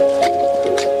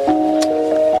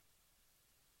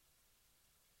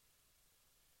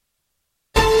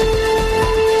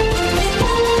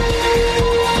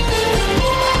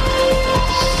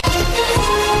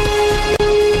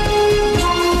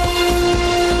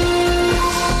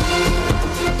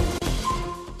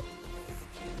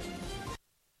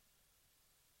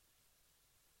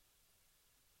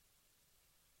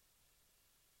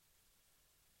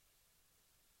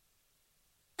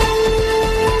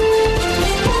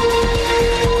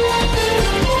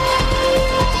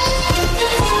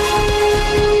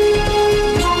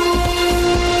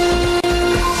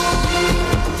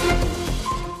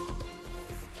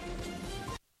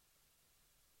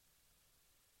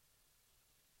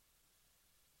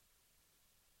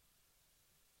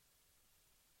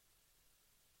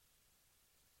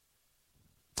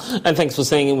 And thanks for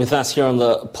staying in with us here on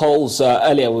the polls.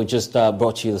 Earlier, we just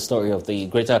brought you the story of the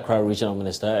Greater Accra Regional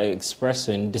Minister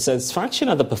expressing dissatisfaction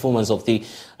at the performance of the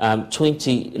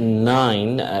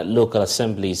 29 local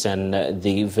assemblies and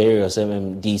the various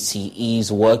MMDCEs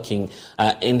working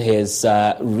in his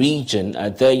region.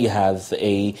 There you have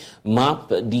a map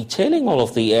detailing all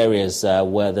of the areas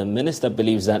where the minister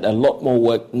believes that a lot more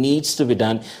work needs to be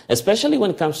done, especially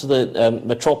when it comes to the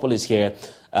metropolis here.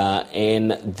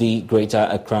 In the Greater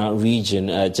Accra region.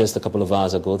 Just a couple of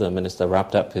hours ago, the minister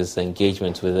wrapped up his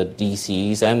engagement with the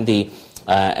DCEs and the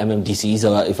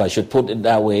MMDCEs, if I should put it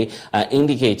that way,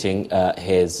 indicating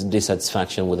his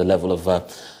dissatisfaction with the level of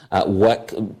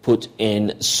work put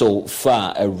in so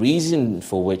far, a reason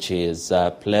for which he is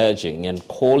pledging and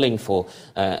calling for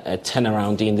a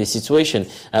turnaround in this situation.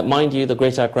 Mind you, the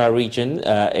Greater Accra region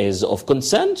is of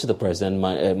concern to the President,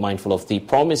 mindful of the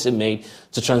promise he made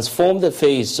to transform the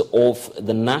face of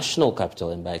the national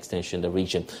capital and by extension the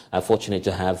region. Fortunate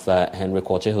to have Henry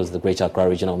Quarter, who is the Greater Accra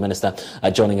Regional Minister,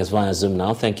 joining us via Zoom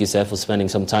now. Thank you, sir, for spending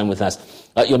some time with us.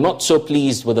 You're not so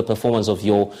pleased with the performance of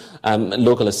your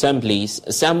local assemblies.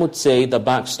 Some would say the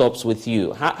buck stops with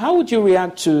you. How would you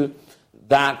react to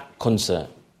that concern?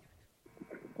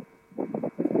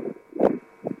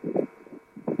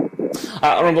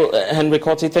 Honourable Henry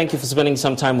Quarty, thank you for spending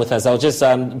some time with us. I was just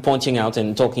pointing out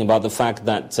and talking about the fact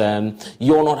that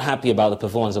you're not happy about the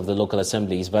performance of the local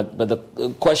assemblies, but the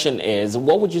question is,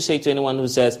 what would you say to anyone who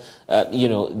says,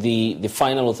 the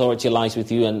final authority lies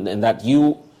with you and that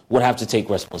you would have to take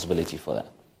responsibility for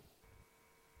that?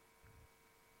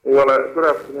 Well, good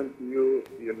afternoon to you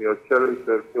and your cherished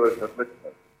viewers and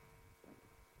listeners.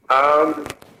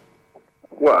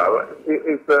 Well,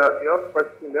 it's your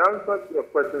question. The answer to your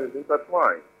question is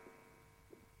intertwined.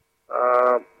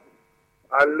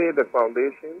 I laid the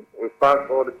foundation. We passed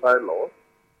all the bylaws,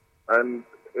 and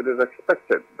it is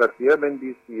expected that the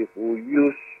MNDCs will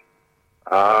use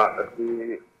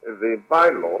the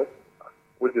bylaws,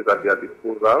 which is at their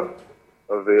disposal,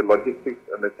 the logistics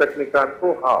and the technical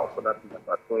know-how for that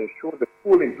matter, to ensure the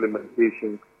full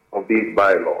implementation of these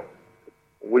bylaws,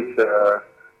 which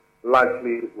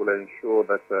largely will ensure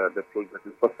that the project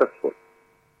is successful.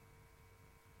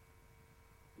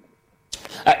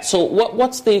 So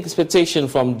what's the expectation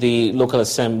from the local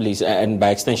assemblies and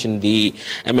by extension the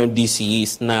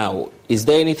MMDCEs now? Is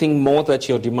there anything more that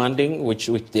you're demanding which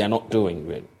they are not doing,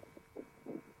 really?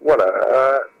 Well,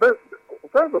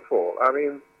 first of all, I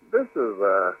mean, this is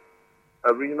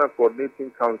a regional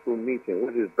coordinating council meeting,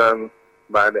 which is done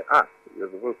by the Act. You're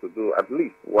supposed to do at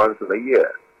least once in a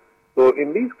year. So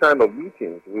in these kind of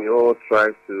meetings, we all try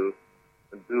to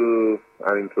do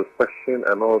an introspection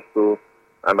and also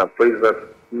an appraisal to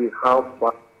see how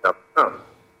far we have come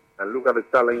and look at the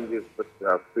challenges that we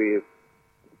have faced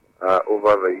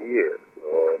over the years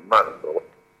or months.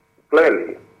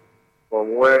 Clearly,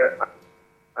 from where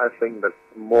I think that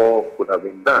more could have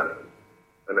been done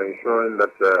and ensuring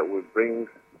that we bring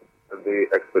the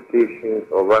expectations,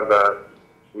 or rather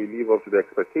we live up to the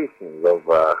expectations of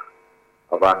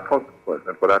our consequence,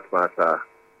 and for that matter,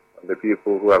 the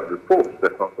people who have reposed the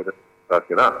confidence that's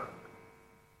in us.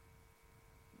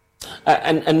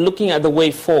 And looking at the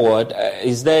way forward,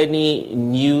 is there any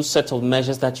new set of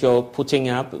measures that you're putting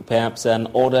up, perhaps an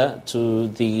order to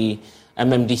the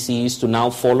MMDCs to now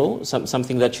follow,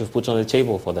 something that you've put on the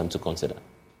table for them to consider?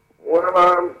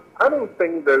 Well, I don't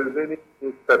think there is any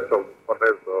new set of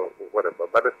orders or whatever,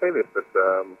 but the thing is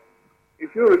that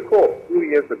if you recall, 2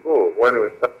 years ago when we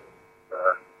started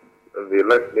the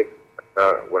Let's Make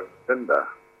was tender,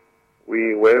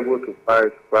 we were able to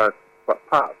pass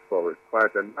for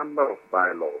quite a number of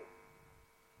bylaws.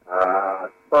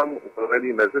 Some already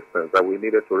in existence that we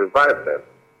needed to revive them.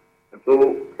 And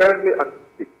so currently,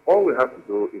 all we have to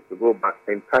do is to go back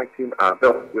and tighten our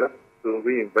belt. We have to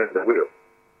reinvent the wheel.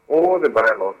 All the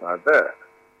bylaws are there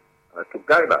to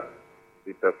guide us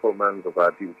in the performance of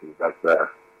our duties as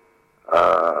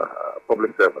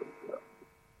public servants.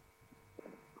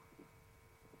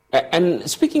 And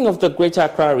speaking of the Greater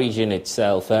Accra region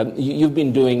itself, you've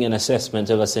been doing an assessment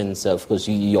ever since, of course,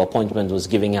 your appointment was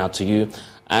giving out to you.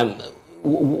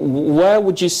 Where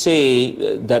would you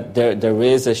say that there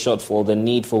is a shortfall, the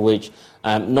need for which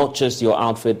not just your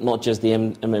outfit, not just the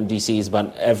MMDCs,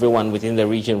 but everyone within the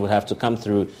region would have to come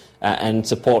through and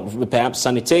support? Perhaps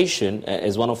sanitation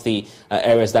is one of the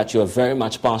areas that you are very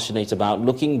much passionate about.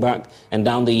 Looking back and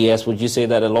down the years, would you say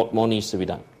that a lot more needs to be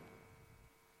done?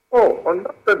 Oh,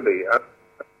 undoubtedly.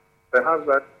 Perhaps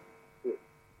that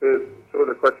to throw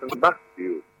the question back to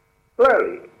you.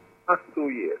 Clearly, last 2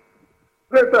 years,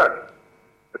 Greater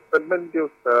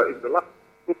tremendous in the last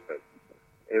improvement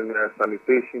in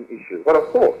sanitation issues. But of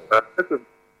course, this is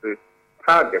the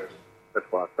target set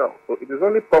for ourselves. So it is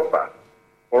only proper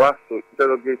for us to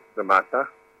interrogate the matter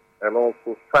and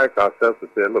also strike ourselves to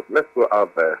say, look, let's go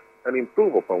out there and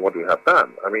improve upon what we have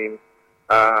done. I mean,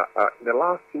 in the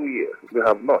last 2 years, we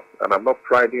have not, and I'm not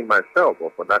priding myself,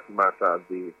 or for that matter,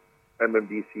 the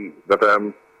MMDC, but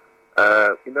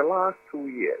in the last 2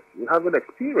 years, we haven't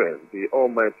experienced the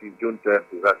almighty June 10th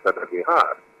disaster that we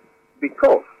had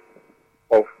because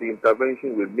of the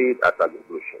intervention we made at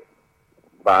Agriculture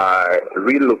by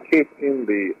relocating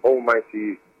the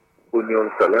almighty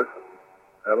Union sellers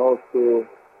and also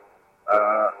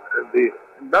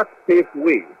that paved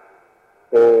way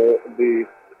for the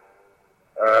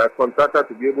contractor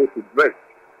to be able to dredge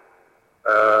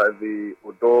the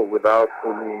Odo without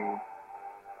any,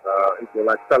 if you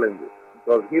like, challenges.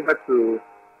 Because hitherto,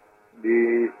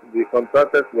 the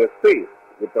contractors were faced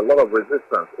with a lot of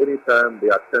resistance anytime they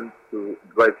attempt to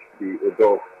dredge the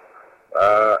Odo.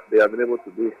 They have been able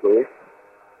to do so.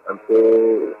 And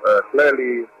so,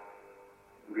 clearly,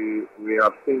 we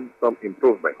have seen some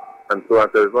improvement. And so, as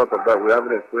a result of that, we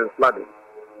haven't experienced flooding.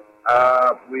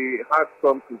 We had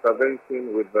some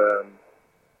intervention with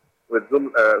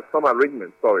Zoom, some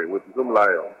arrangement, with Zoom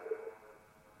Lion.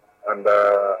 And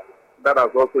that has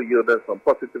also yielded some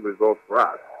positive results for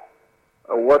us.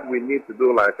 What we need to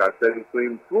do, like I said, is to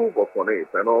improve upon it,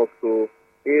 and also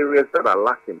areas that are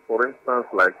lacking. For instance,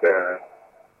 like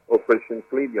Operation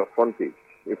Clean Your Frontage.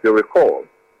 If you recall,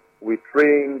 we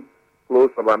trained close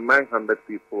to about 900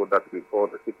 people that we call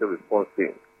the city response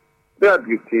team. Their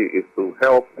duty is to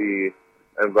help the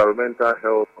environmental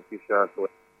health officials to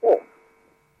enforce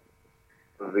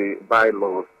the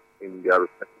bylaws in their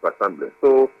respective assembly.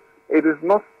 So it is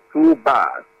not too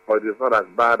bad, or it is not as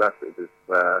bad as it is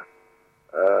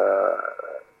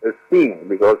seen,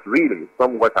 because really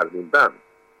some work has been done.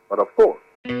 But of course.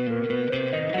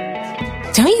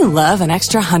 Don't you love an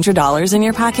extra $100 in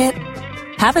your pocket?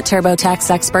 Have a TurboTax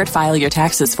expert file your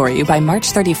taxes for you by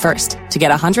March 31st to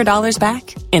get $100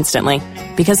 back instantly.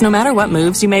 Because no matter what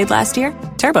moves you made last year,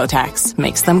 TurboTax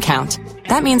makes them count.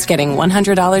 That means getting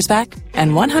 $100 back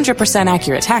and 100%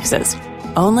 accurate taxes,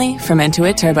 only from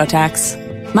Intuit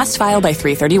TurboTax. Must file by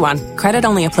 3/31. Credit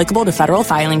only applicable to federal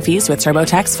filing fees with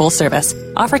TurboTax full service.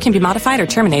 Offer can be modified or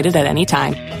terminated at any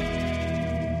time.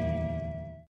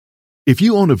 If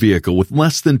you own a vehicle with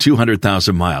less than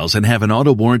 200,000 miles and have an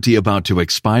auto warranty about to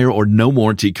expire or no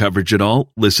warranty coverage at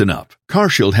all, listen up.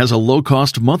 CarShield has a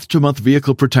low-cost month-to-month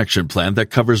vehicle protection plan that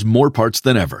covers more parts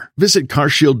than ever. Visit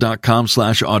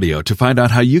carshield.com/audio to find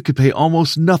out how you could pay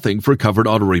almost nothing for covered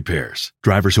auto repairs.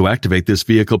 Drivers who activate this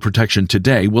vehicle protection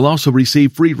today will also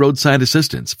receive free roadside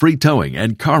assistance, free towing,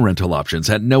 and car rental options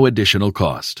at no additional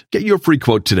cost. Get your free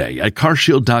quote today at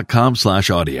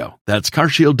carshield.com/audio. That's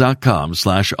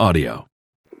carshield.com/audio.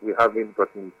 We haven't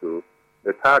gotten to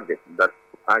the target that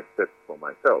I set for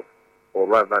myself, or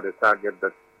rather the target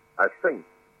that I think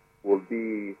will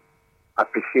be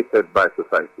appreciated by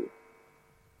society.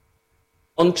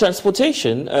 On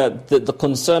transportation, the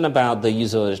concern about the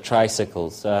use of the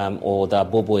tricycles, or the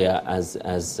boboya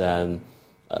as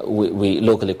we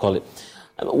locally call it,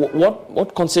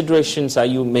 what considerations are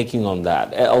you making on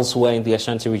that? Elsewhere in the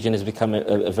Ashanti region has become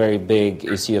a very big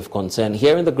issue of concern.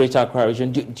 Here in the Greater Accra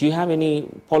region, do you have any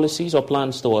policies or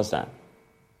plans towards that?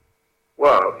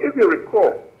 Well, if you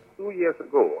recall, 2 years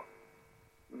ago,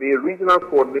 the Regional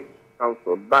Coordinating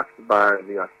Council, backed by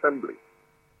the Assembly,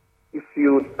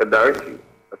 issued a directive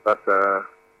that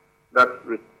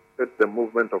restricted the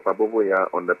movement of aboboya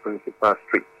on the principal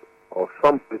streets, or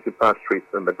some principal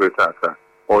streets in the Greater Accra,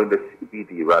 or in the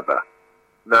CBD rather.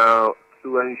 Now,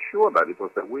 to ensure that it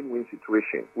was a win-win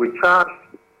situation, we charged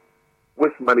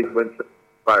waste management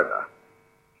provider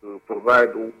to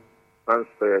provide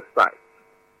transfer sites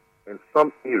in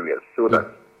some areas so that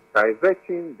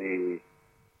diverting the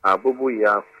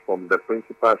aboboya from the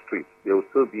principal streets, they will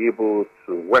still be able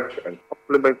to work and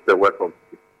complement the work of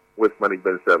waste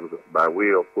management services by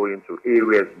way of going to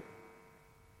areas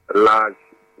large,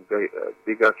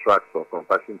 bigger trucks or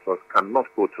compaction trucks cannot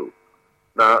go to.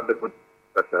 Now, the good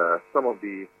that some of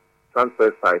the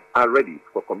transfer sites are ready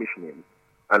for commissioning,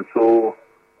 and so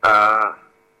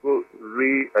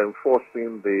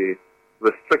reinforcing the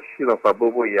restriction of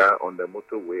aboboya on the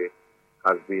motorway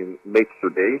has been made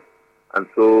today, and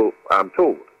so I'm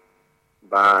told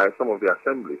by some of the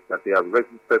assemblies that they have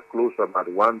registered close to about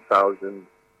 1,000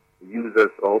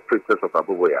 users or operators of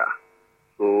aboboya.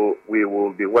 So we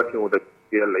will be working with the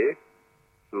PLA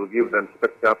to give them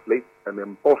spectral plates and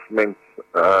enforcement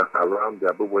around the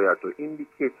aboboya to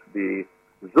indicate the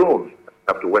zones that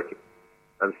have to work in.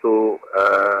 And so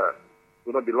it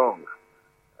will not be long.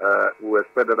 We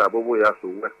expect that aboboya to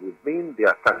work within the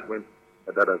attachment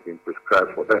that has been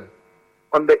prescribed for them.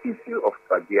 On the issue of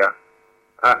Sagia,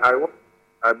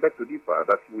 I beg to differ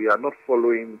that we are not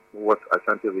following what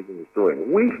Ashanti region is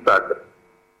doing. We started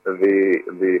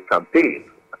the campaign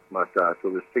to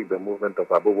restrict the movement of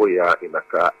aboboya in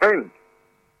Accra, and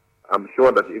I'm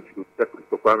sure that if you check with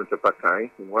Kwame Tepakai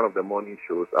in one of the morning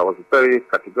shows, I was very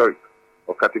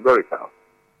categorical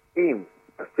in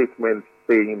a statement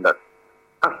saying that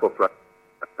as for Accra,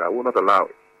 I will not allow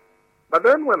it. But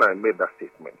then when I made that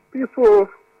statement, people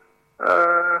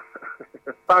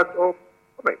part of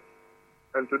it.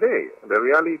 And today, the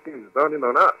reality is dawning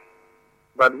on us.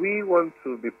 But we want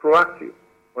to be proactive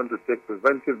want to take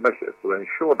preventive measures to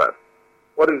ensure that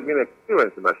what is being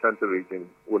experienced in the Ashanti region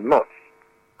will not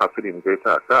happen in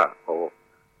Greater Accra, or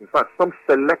in fact some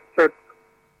selected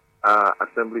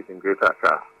assemblies in Greater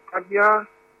Accra. Pragia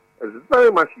is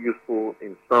very much useful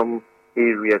in some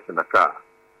areas in Accra.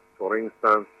 For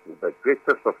instance, with the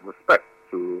greatest of respect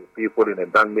to people in the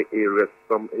Dangme areas,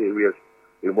 some areas,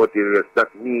 remote areas that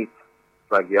need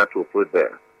Pragia to operate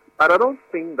there. But I don't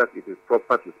think that it is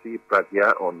proper to see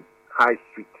Pragia on high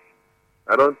streets.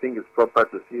 I don't think it's proper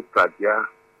to see Pragia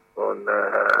on,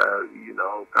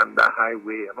 Kanda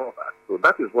Highway and all that. So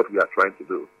that is what we are trying to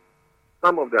do.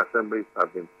 Some of the assemblies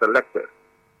have been selected,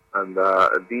 and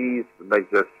these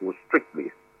measures will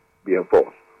strictly be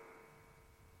enforced.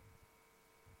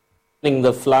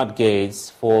 The floodgates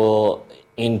for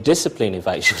indiscipline, if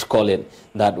I should call it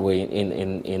that way,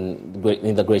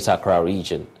 in the Greater Accra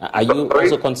region. Are you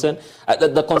also concerned?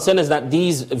 The concern is that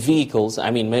these vehicles,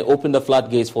 may open the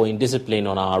floodgates for indiscipline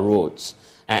on our roads,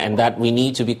 and that we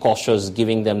need to be cautious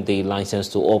giving them the license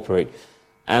to operate.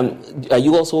 Are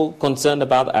you also concerned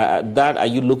about that? Are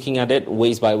you looking at it,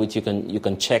 ways by which you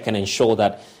can check and ensure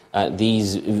that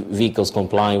these vehicles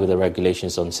comply with the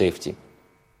regulations on safety?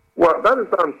 Well, that is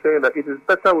what I'm saying, that it is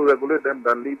better we regulate them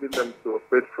than leaving them to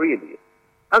operate freely.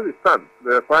 As it stands,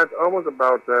 there are quite almost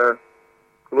about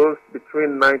close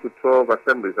between 9 to 12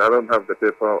 assemblies. I don't have the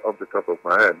paper off the top of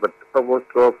my head, but almost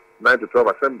 9 to 12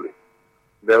 assemblies.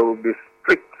 There will be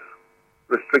strict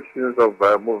restrictions of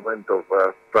movement of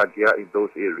Pragia in those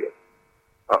areas.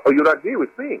 You'll agree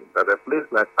with me that a place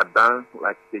like Adan,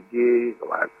 like Sege,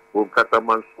 like Bukata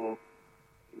Mansu,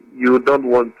 you don't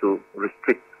want to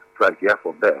restrict Pragia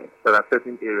from there. There are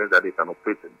certain areas that they can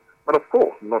operate in. But of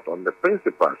course, not on the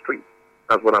principal street.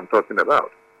 That's what I'm talking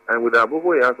about. And with the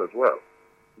Abobo areas as well.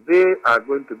 They are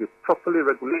going to be properly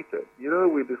regulated.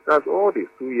 We discussed all this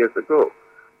 2 years ago.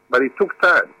 But it took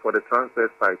time for the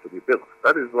transfer site to be built.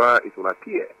 That is why it will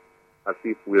appear as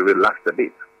if we relaxed a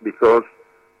bit. Because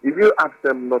if you ask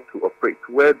them not to operate,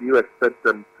 where do you expect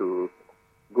them to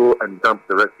go and dump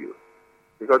the refuse?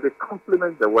 Because they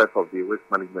complement the work of the waste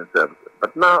management services.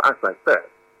 But now, as I said,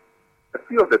 a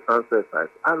few of the transfer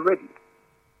sites are ready.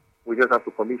 We just have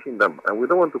to commission them. And we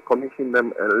don't want to commission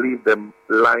them and leave them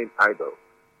lying idle.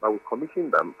 But we commission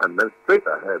them, and then straight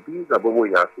ahead, these Abobo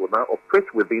yards will now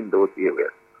operate within those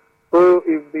areas. So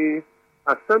if the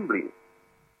assembly,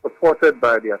 supported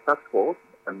by the task force,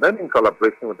 and then in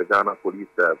collaboration with the Ghana Police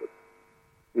Service,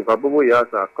 if Abobo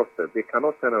yards are accosted, they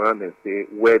cannot turn around and say,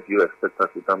 where do you expect us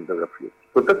to dump the refuse?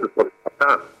 So this is what I've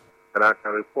done. And I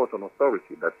can report on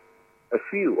authority that a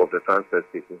few of the transfer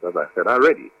stations, as I said, are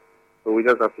ready. So we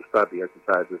just have to start the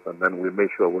exercises, and then we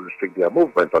make sure we restrict their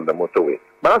movement on the motorway.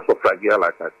 But as for Pragia,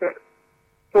 like I said,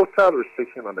 total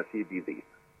restriction on the CBD.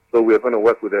 So we're going to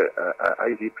work with the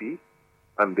IGP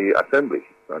and the assemblies,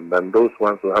 and then those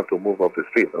ones will have to move off the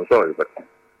street. I'm sorry, but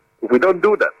if we don't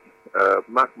do that,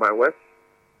 mark my words,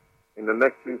 in the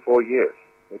next 3-4 years,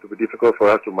 it will be difficult for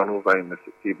us to maneuver in the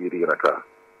CBD in Accra.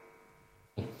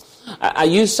 Are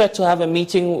you set to have a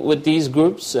meeting with these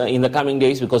groups in the coming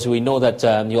days? Because we know that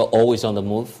you're always on the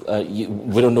move.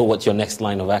 We don't know what your next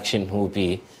line of action will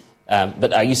be.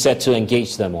 But are you set to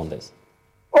engage them on this?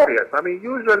 Oh, yes.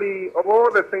 Usually, of all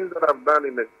the things that I've done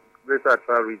in the Greater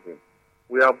Accra region,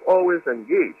 we have always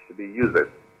engaged the users.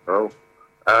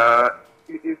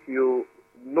 If you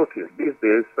notice, these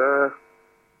days,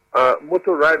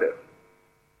 motor riders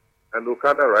and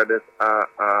Okada riders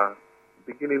are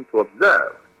beginning to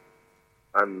observe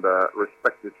and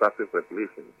respect the traffic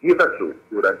regulations. Hitherto,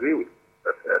 you would agree with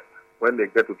that when they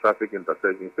get to traffic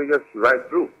intersections, they just ride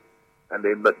through and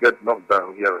they get knocked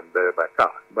down here and there by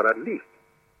cars. But at least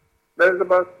there's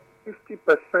about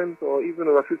 50% or even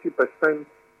over 50%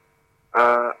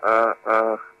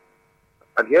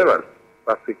 adherence to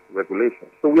traffic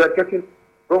regulations. So we are getting,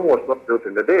 Rome was not built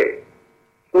in a day.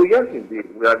 So yes,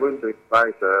 indeed, we are going to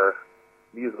invite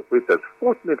these operators.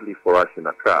 Fortunately for us in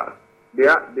Accra, they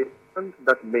aren't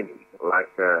that many like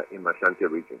in the Ashanti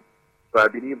region. So I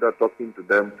believe that talking to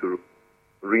them to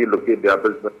relocate their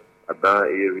business at that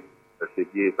area, the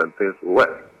CGAs and things will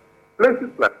work. Places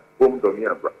like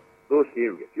Bomdomia, those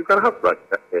areas, you can have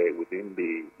projects within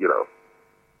the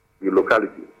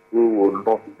localities who will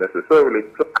not necessarily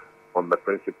on the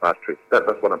principal streets. That's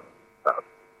what I'm about.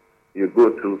 You go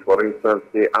to, for instance,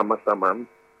 say Amasaman,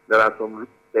 there are some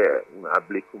routes there in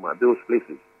Ablekuma, those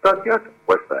places. Pragia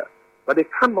was there, but they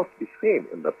cannot be seen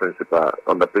in the principal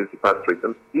street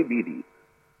and CBD.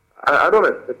 I don't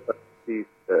expect to see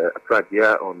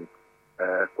Pragia on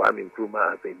Kwame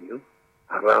Nkrumah Avenue,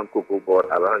 around Cocoa Board,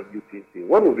 around UTC.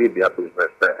 What will be their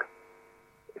business there?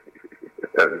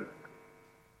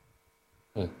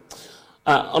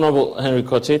 Honourable Henry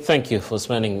Kote, thank you for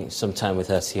spending some time with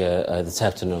us here this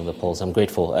afternoon on the polls. I'm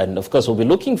grateful. And, of course, we'll be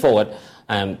looking forward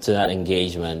to that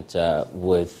engagement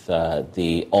with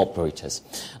the operators.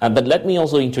 But let me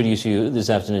also introduce you this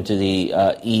afternoon to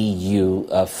the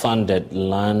EU-funded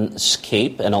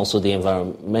landscape and also the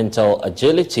environmental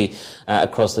agility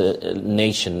across the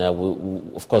nation.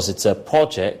 Of course, it's a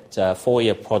project, a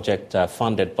 4-year project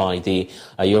funded by the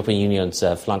European Union's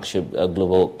flagship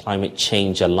Global Climate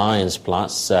Change Alliance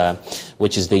Plus,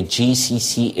 which is the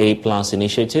GCCA Plus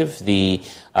initiative. The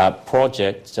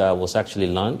project was actually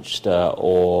launched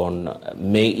on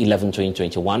May 11,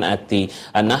 2021 at the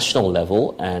national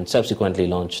level and subsequently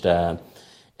launched at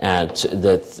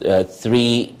the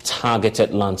 3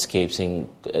 targeted landscapes,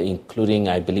 including,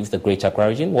 I believe, the Greater Accra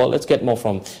Region. Well, let's get more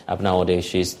from Abna Ode.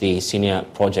 She's the Senior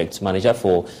Project Manager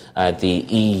for the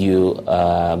EU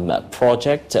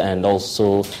project and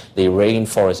also the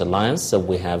Rainforest Alliance. So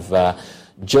we have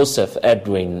Joseph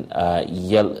Edwin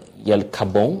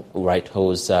Yelkabong, right,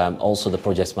 who's also the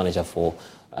project manager for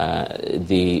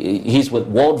he's with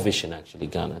World Vision, actually,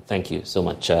 Ghana. Thank you so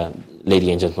much,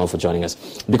 lady and gentlemen, for joining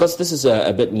us. Because this is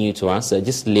a bit new to us,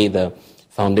 just lay the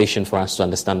foundation for us to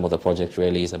understand what the project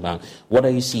really is about. What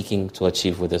are you seeking to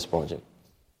achieve with this project?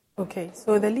 Okay,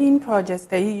 so the LEAN project,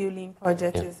 the EU LEAN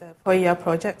project, is a 4-year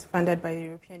project funded by the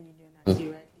European Union, as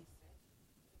you rightly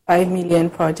said. 5 million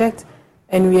project.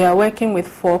 And we are working with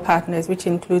 4 partners, which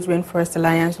includes Rainforest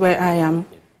Alliance, where I am.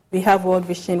 We have World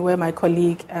Vision, where my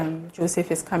colleague Joseph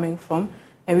is coming from.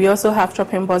 And we also have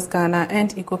Tropimbos Ghana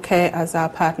and EcoCare as our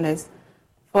partners.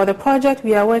 For the project,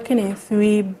 we are working in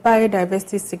 3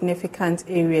 biodiversity significant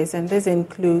areas, and this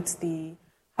includes the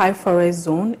High Forest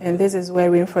Zone, and this is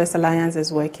where Rainforest Alliance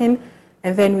is working.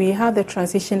 And then we have the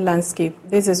Transition Landscape.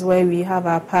 This is where we have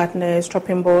our partners,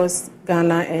 Tropimbos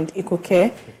Ghana and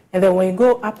EcoCare. And then when we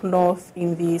go up north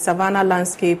in the Savannah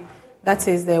landscape, that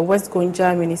is the West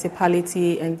Gonja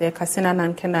municipality and the Kasina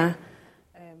Nankana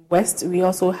West, we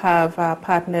also have our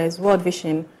partners, World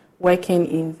Vision, working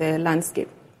in the landscape.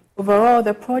 Overall,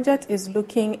 the project is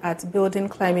looking at building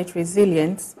climate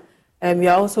resilience. We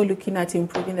are also looking at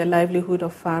improving the livelihood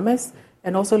of farmers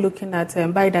and also looking at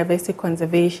biodiversity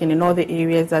conservation in all the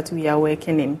areas that we are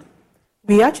working in.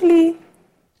 We actually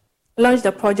launched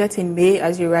the project in May,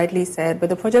 as you rightly said, but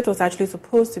the project was actually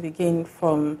supposed to begin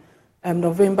from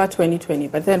November 2020.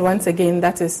 But then once again,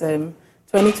 that is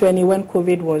 2020 when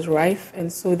COVID was rife,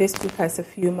 and so this took us a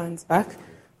few months back.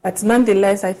 But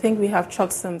nonetheless, I think we have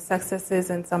chalked some successes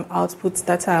and some outputs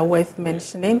that are worth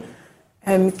mentioning.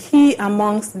 Key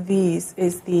amongst these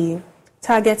is the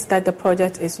targets that the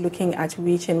project is looking at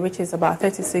reaching, which is about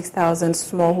 36,000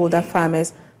 smallholder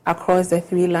farmers across the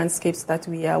 3 landscapes that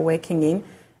we are working in.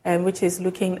 Which is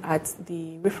looking at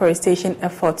the reforestation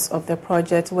efforts of the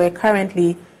project, where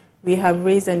currently we have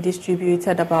raised and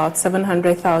distributed about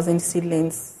 700,000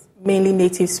 seedlings, mainly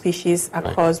native species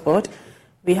across board.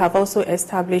 We have also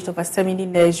established over 70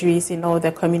 nurseries in all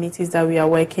the communities that we are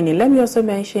working in. Let me also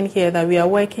mention here that we are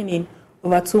working in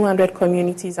over 200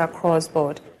 communities across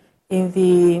board. In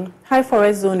the High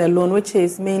Forest Zone alone, which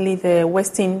is mainly the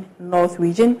Western North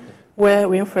region, where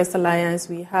Rainforest Alliance,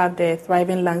 we have the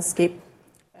Thriving Landscape.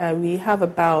 We have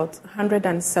about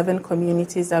 107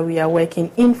 communities that we are working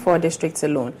in 4 districts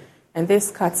alone. And this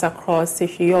cuts across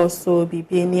Sifi, also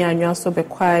Bibini, and also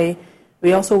Bekwai.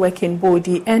 We also work in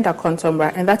Bodi and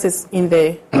Akontombra, and that is in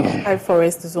the High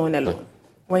Forest Zone alone.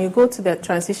 When you go to the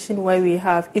transition where we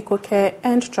have EcoCare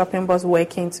and Tropimbos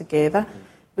working together,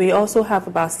 we also have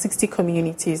about 60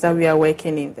 communities that we are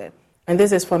working in there. And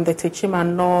this is from the Techima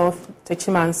North,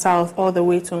 Techima South, all the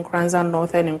way to Nkranza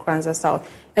North and Nkranza South.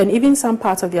 And even some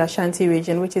parts of the Ashanti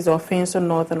region, which is Offenso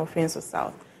North and Offenso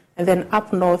South. And then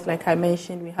up north, like I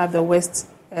mentioned, we have the West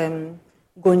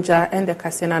Gonja and the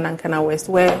Kasina Nankana West,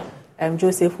 where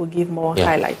Joseph will give more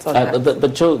highlights on that.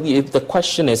 But Joe, the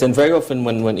question is, and very often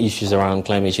when issues around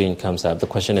climate change comes up, the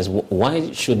question is,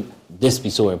 why should this be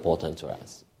so important to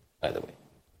us, by the way?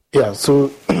 Yeah, so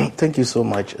thank you so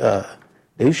much. The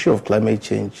issue of climate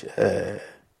change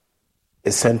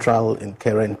is central in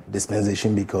current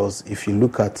dispensation because if you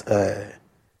look at the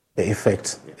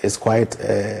effect, it's quite,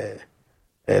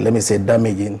 let me say,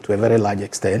 damaging to a very large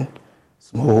extent.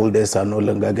 Smallholders are no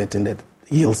longer getting the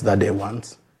yields that they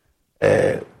want.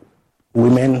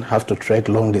 Women have to trek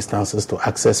long distances to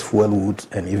access fuel wood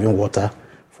and even water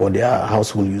for their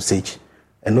household usage.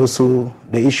 And also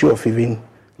the issue of even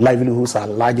livelihoods are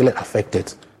largely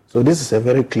affected. So this is a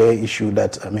very clear issue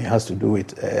that has to do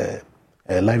with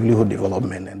livelihood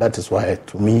development, and that is why,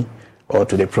 to me, or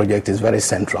to the project, is very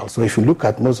central. So if you look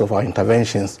at most of our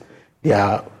interventions, they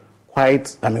are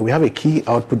we have a key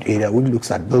output area which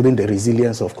looks at building the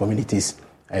resilience of communities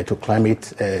to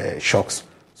climate shocks,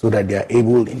 so that they are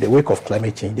able, in the wake of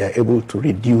climate change, they are able to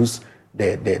reduce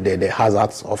the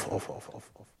hazards of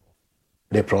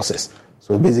the process.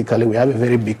 So basically, we have a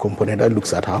very big component that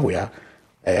looks at how we are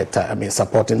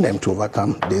supporting them to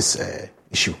overcome this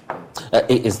issue.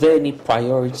 Is there any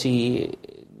priority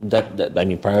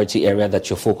priority area that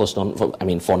you're focused on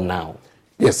for now?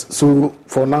 Yes, so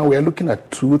for now we are looking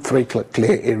at 3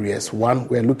 clear areas. One,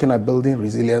 we are looking at building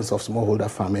resilience of smallholder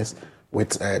farmers with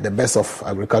the best of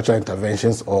agricultural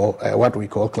interventions, or what we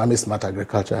call climate smart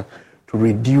agriculture, to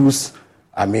reduce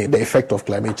the effect of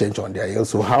climate change on their yield.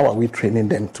 So how are we training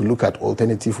them to look at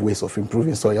alternative ways of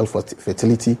improving soil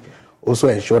fertility, also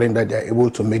ensuring that they are able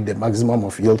to make the maximum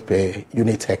of yield per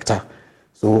unit hectare.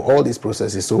 So all these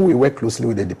processes. So we work closely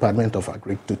with the Department of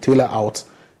Agri to tailor out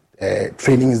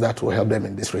trainings that will help them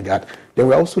in this regard. Then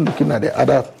we're also looking at the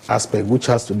other aspect, which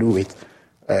has to do with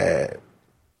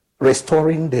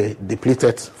restoring the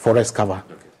depleted forest cover.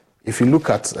 If you look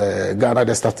at Ghana,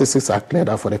 the statistics are clear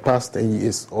that for the past 10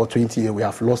 years or 20 years, we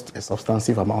have lost a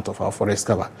substantive amount of our forest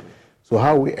cover. So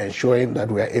how are we ensuring that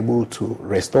we are able to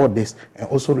restore this and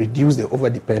also reduce the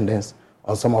overdependence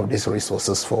on some of these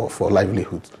resources for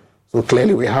livelihood? So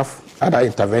clearly we have other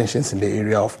interventions in the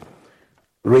area of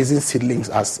raising seedlings,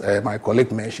 as my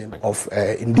colleague mentioned, of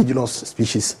indigenous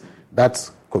species that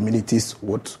communities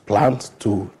would plant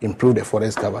to improve the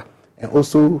forest cover. And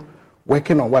also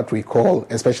working on what we call,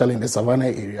 especially in the Savannah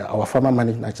area, our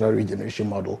farmer-managed natural regeneration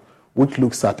model, which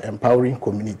looks at empowering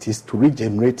communities to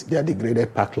regenerate their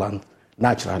degraded parkland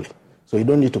naturally. So you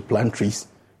don't need to plant trees.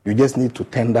 You just need to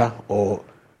tender or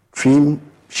trim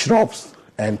shrubs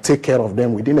and take care of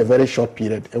them within a very short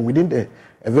period. And within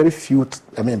a very few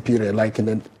period, like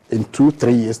in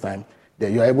 2-3 years' time,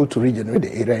 that you are able to regenerate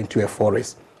the area into a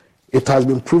forest. It has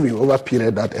been proven over a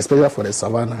period that, especially for the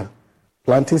Savannah,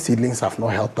 planting seedlings have not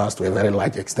helped us to a very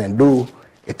large extent, though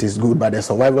it is good, but the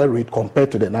survival rate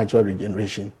compared to the natural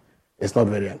regeneration is not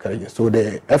very encouraging. So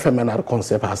the FMNR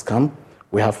concept has come.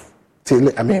 We have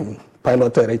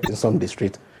piloted it in some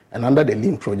districts, and under the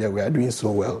Lean project, we are doing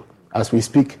so well. As we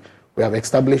speak, we have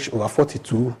established over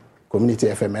 42 community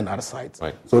FMNR sites.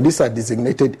 Right. So these are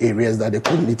designated areas that the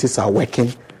communities are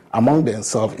working among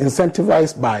themselves,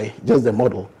 incentivized by just the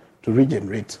model to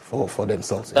regenerate for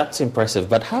themselves. That's impressive.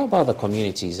 But how about the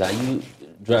communities? Are you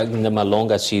dragging them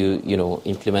along as you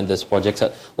implement this project?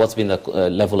 What's been the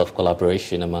level of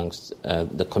collaboration amongst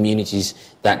the communities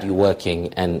that you're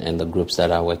working and the groups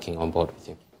that are working on board with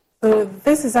you? So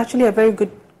this is actually a very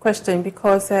good question,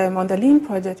 because on the Lean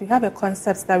project, we have a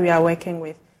concept that we are working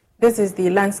with. This is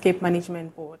the Landscape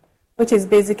Management Board, which is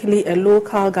basically a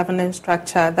local governance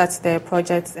structure that the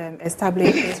project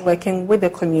establishes working with the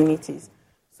communities.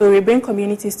 So we bring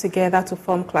communities together to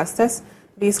form clusters.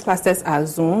 These clusters are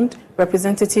zoned.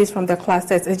 Representatives from the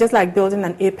clusters, it's just like building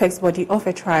an apex body of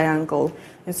a triangle.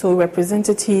 And so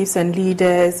representatives and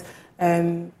leaders,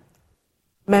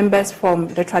 members from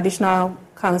the traditional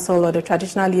council or the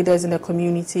traditional leaders in the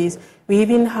communities. We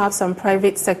even have some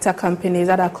private sector companies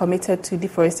that are committed to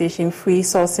deforestation-free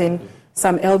sourcing,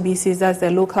 some LBCs, that's the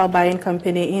local buying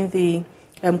company in the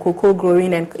cocoa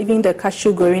growing and even the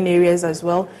cashew growing areas as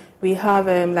well. We have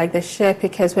like the share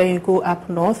pickers where you go up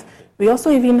north. We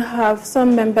also even have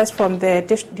some members from the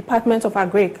Department of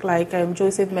Agri, like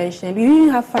Joseph mentioned. We even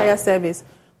have fire service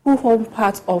who form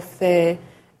part of the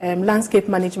Landscape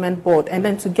Management Board, and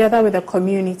then together with the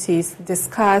communities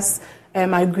discuss,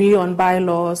 agree on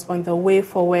bylaws, on the way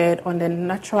forward, on the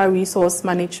natural resource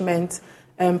management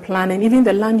plan, and even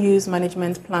the land use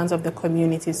management plans of the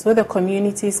communities, so the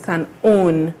communities can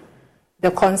own the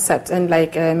concept. And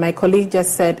like my colleague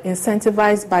just said,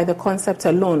 incentivized by the concept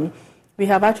alone. We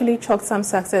have actually chalked some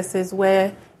successes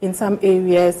where in some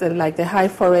areas, like the high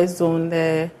forest zone,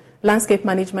 the Landscape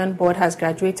Management Board has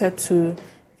graduated to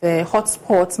the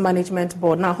Hotspots Management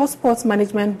Board. Now, Hotspots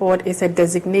Management Board is a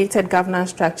designated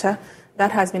governance structure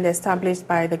that has been established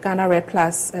by the Ghana Red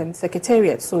Plus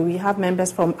Secretariat. So we have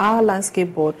members from our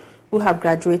Landscape Board who have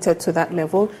graduated to that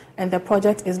level, and the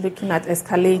project is looking at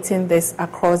escalating this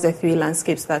across the 3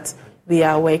 landscapes that we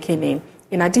are working in.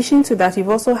 In addition to that, we've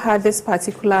also had this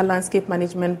particular Landscape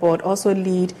Management Board also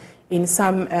lead in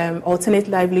some alternate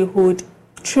livelihood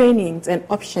trainings and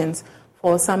options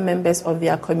for some members of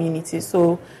their communities.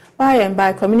 So by and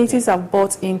by, communities have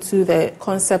bought into the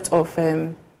concept of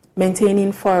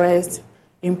maintaining forests,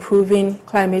 improving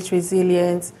climate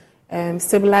resilience,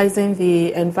 stabilizing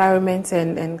the environment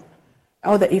and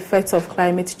all the effects of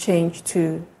climate change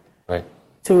to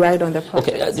ride on the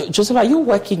project. Okay, Joseph, are you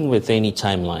working with any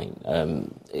timeline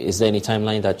is there any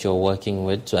timeline that you're working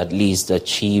with to at least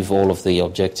achieve all of the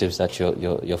objectives that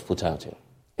you've put out here?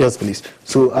 Yes, please.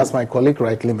 So as my colleague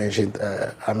rightly mentioned,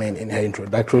 in her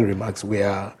introductory remarks,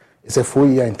 it's a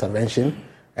 4-year intervention,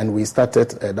 and we started,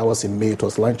 that was in May, it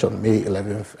was launched on May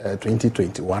 11th,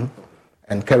 2021,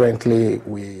 and currently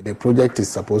the project is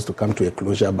supposed to come to a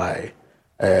closure by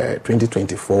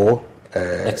 2024.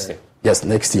 Next year? Yes,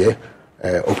 next year,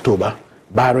 October,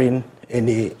 barring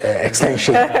any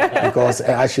extension, because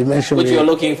as she mentioned, which you're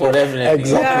looking for, definitely.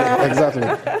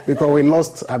 Exactly. Because we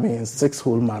lost, 6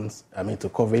 whole months, to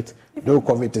COVID. Though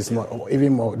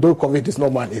COVID is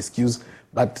not one excuse,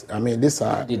 but this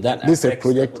is a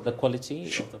project. The quality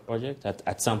of the project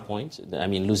at some point.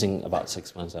 Losing about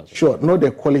 6 months out. Sure, not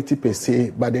the quality per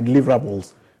se, but the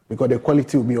deliverables, because the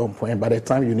quality will be on point. By the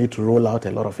time you need to roll out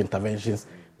a lot of interventions,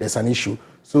 there's an issue.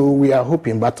 So we are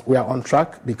hoping, but we are on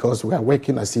track because we are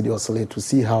working assiduously to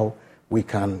see how we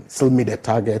can still meet the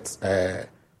targets,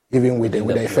 even with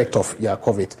the effect of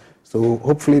COVID. So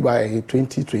hopefully by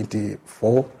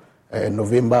 2024,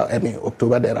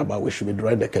 October thereabout, we should be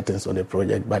drawing the curtains on the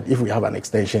project. But if we have an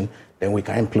extension, then we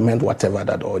can implement whatever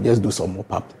that, or just do some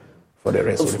mop-up for the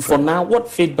rest of the project. For now, what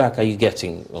feedback are you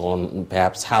getting on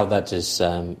perhaps how that is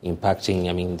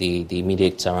impacting, the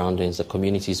immediate surroundings, the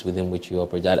communities within which you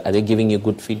operate? Are they giving you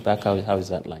good feedback? How is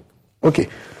that like? Okay.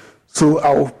 So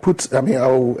I'll put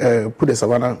the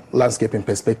Savannah landscape in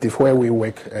perspective where we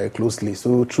work closely.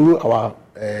 So through our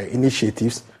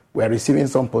initiatives, we are receiving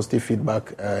some positive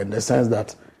feedback in the sense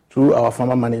that through our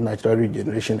farmer managed natural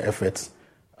regeneration efforts,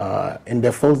 in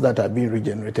the fields that are being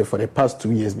regenerated for the past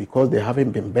 2 years, because they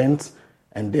haven't been bent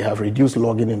and they have reduced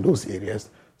logging in those areas,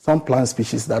 some plant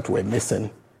species that were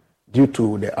missing due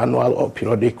to the annual or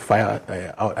periodic fires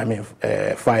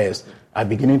are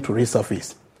beginning to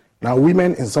resurface. Now,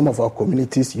 women in some of our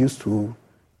communities used to,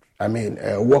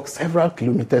 walk several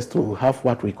kilometers to have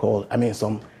what we call,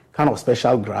 some kind of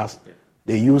special grass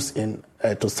they use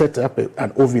to set up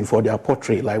an oven for their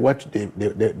pottery, like what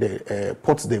the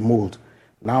pots they mold.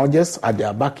 Now, just at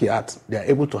their backyard, they are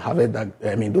able to harvest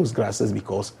those grasses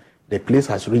because the place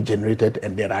has regenerated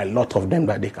and there are a lot of them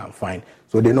that they can find.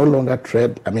 So they no longer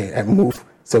move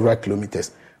several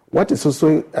kilometers. What is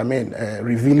also,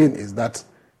 revealing is that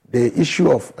the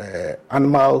issue of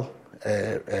animal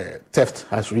theft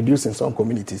has reduced in some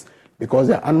communities because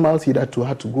the animals hitherto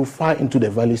had to go far into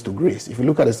the valleys to graze. If you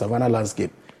look at the Savannah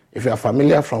landscape, if you are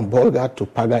familiar from Bolga to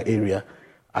Paga area,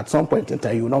 at some point in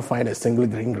time, you will not find a single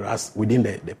green grass within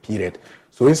the period.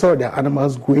 So instead of the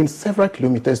animals going several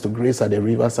kilometers to graze at the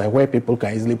riverside where people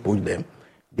can easily poach them,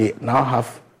 they now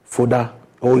have fodder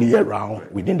all year round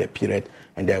within the period,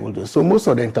 and they will do. So most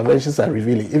of the interventions are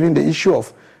revealing. Even the issue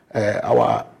of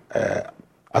our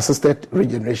assisted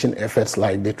regeneration efforts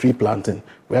like the tree planting,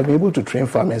 we have been able to train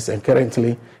farmers, and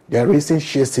currently they are raising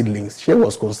shea seedlings. Shea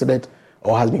was considered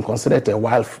or has been considered a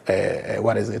wild,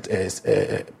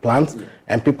 plant,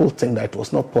 and people think that it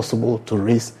was not possible to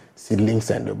raise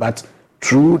seedlings. But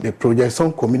through the project,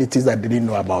 some communities that didn't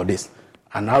know about this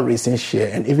are now raising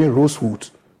shea, and even rosewood,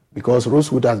 because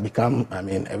rosewood has become,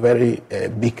 a very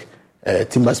big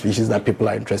timber species that people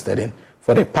are interested in.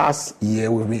 For the past year,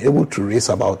 we've been able to raise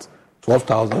about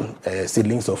 12,000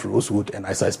 seedlings of rosewood, and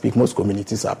as I speak, most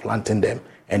communities are planting them,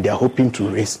 and they are hoping to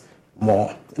raise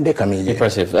more in the coming year.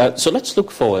 Impressive. So let's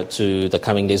look forward to the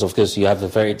coming days. Of course, you have a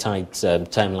very tight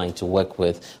timeline to work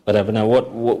with. But now,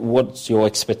 what's your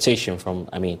expectation from,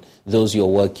 those you're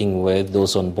working with,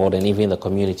 those on board, and even the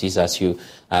communities as you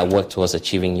work towards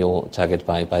achieving your target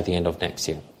by the end of next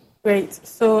year? Great.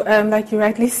 So, like you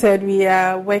rightly said, we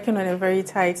are working on a very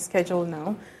tight schedule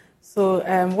now. So,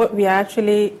 what we are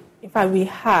actually, in fact, we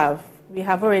have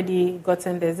already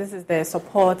gotten this. This is the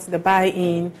support, the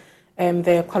buy-in,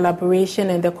 the collaboration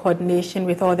and the coordination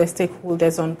with all the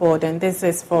stakeholders on board. And this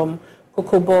is from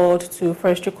Cocoa Board to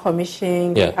Forestry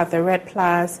Commission. Yeah. We have the Red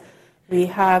Plus. We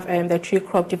have the Tree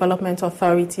Crop Development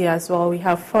Authority as well. We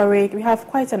have FORIC. We have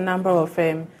quite a number of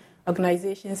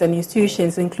organizations and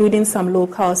institutions, including some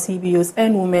local CBOs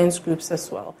and women's groups as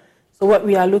well. So what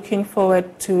we are looking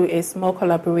forward to is more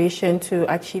collaboration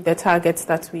to achieve the targets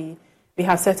that we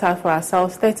have set out for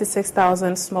ourselves.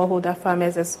 36,000 smallholder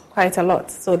farmers is quite a lot.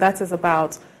 So that is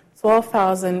about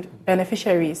 12,000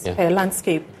 beneficiaries per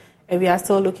landscape. And we are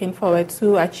still looking forward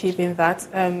to achieving that.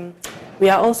 We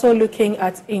are also looking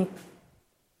at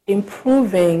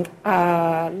improving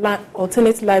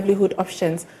alternate livelihood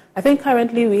options. I think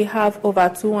currently we have over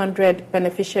 200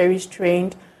 beneficiaries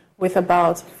trained, with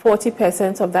about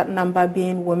 40% of that number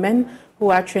being women who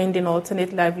are trained in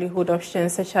alternate livelihood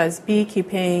options such as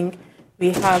beekeeping.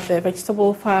 We have the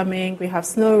vegetable farming, we have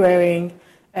snow rearing,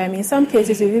 In some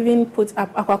cases, we've even put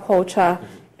up aquaculture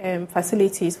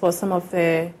facilities for some of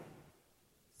the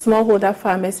smallholder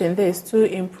farmers in this to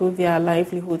improve their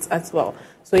livelihoods as well.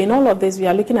 So in all of this, we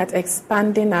are looking at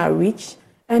expanding our reach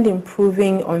and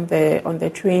improving on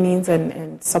the trainings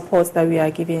and supports that we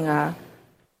are giving our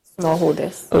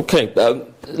smallholders. Okay,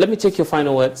 let me take your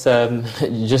final words.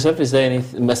 Joseph, is there any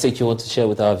message you want to share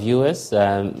with our viewers?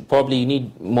 Probably you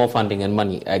need more funding and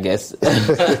money, I guess.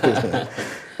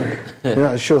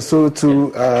 Yeah, sure. So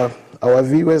to our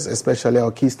viewers, especially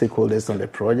our key stakeholders on the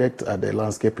project at the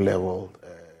landscape level,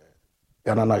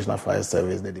 Ghana National Fire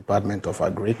Service, the Department of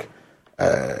Agric,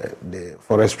 the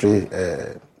Forestry,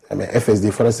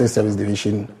 FSD, Forestry Service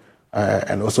Division,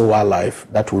 and also Wildlife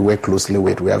that we work closely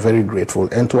with. We are very grateful.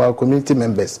 And to our community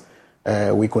members,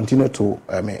 we continue to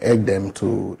urge them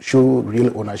to show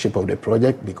real ownership of the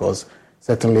project, because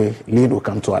certainly lean will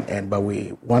come to an end, but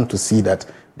we want to see that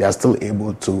they are still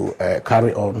able to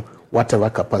carry on whatever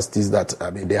capacities that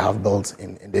they have built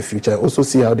in the future. Also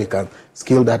see how they can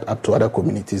scale that up to other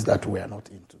communities that we are not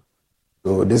into.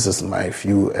 So this is my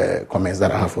few comments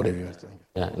that I have for the viewers.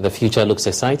 Yeah, the future looks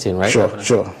exciting, right? Sure.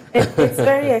 It's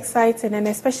very exciting, and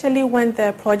especially when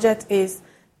the project is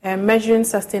measuring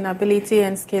sustainability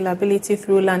and scalability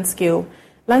through land scale.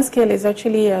 Land scale is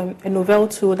actually a novel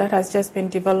tool that has just been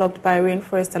developed by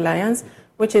Rainforest Alliance,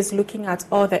 which is looking at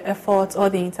all the efforts, all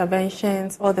the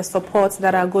interventions, all the supports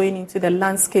that are going into the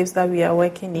landscapes that we are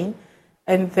working in.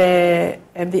 And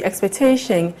the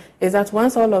expectation is that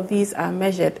once all of these are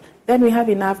measured, then we have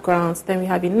enough grounds, then we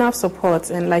have enough support,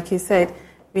 and like you said,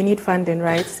 we need funding,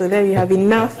 right? So then we have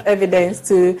enough evidence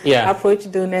to approach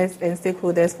donors and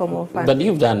stakeholders for more funding. But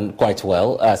you've done quite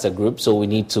well as a group, so we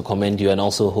need to commend you and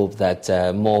also hope that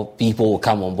more people will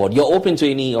come on board. You're open to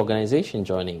any organization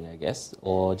joining, I guess,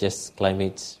 or just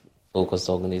climate-focused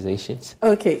organizations?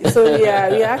 Okay, so we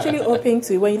are actually open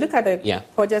to, when you look at the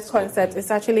project concept,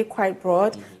 it's actually quite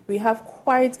broad. We have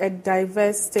quite a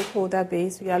diverse stakeholder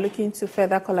base. We are looking to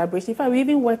further collaboration. In fact, we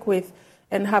even work with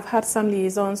and have had some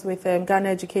liaisons with Ghana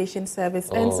Education Service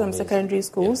and some secondary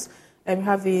schools. And we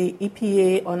have the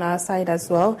EPA on our side as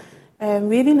well.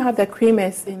 We even have the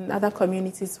creamers in other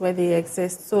communities where they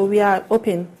exist. So we are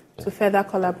open to further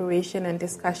collaboration and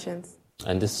discussions.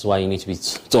 And this is why you need to be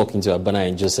talking to Abana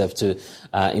and Joseph to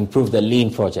improve the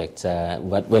Lean project.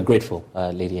 But we're grateful,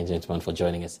 ladies and gentlemen, for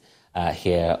joining us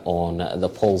here on The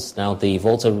Pulse. Now, the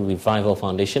Volta Revival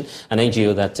Foundation, an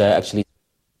NGO that actually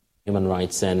Human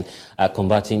Rights and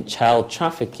Combating Child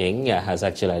Trafficking, has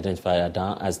actually identified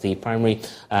Ada as the primary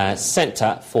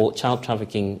center for child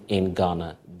trafficking in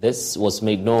Ghana. This was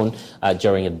made known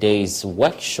during a day's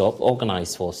workshop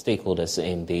organized for stakeholders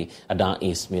in the Ada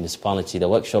East municipality. The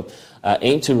workshop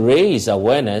aimed to raise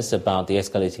awareness about the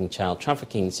escalating child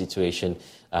trafficking situation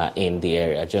in the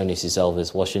area. Journalist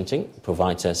Elvis Washington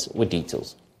provides us with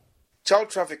details.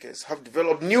 Child traffickers have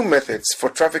developed new methods for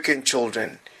trafficking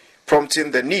children,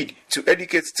 prompting the need to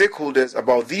educate stakeholders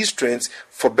about these trends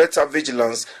for better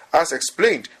vigilance, as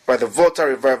explained by the Volta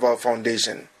Revival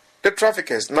Foundation. The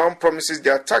traffickers now promises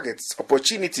their targets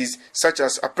opportunities such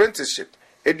as apprenticeship,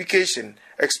 education,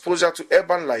 exposure to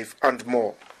urban life, and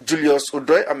more. Julius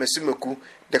Odoi Amesimeku,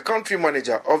 the country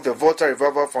manager of the Volta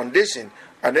Revival Foundation,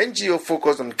 an NGO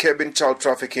focused on curbing child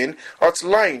trafficking,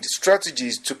 outlined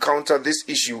strategies to counter this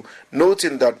issue,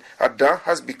 noting that Ada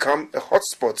has become a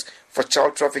hotspot for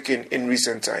child trafficking in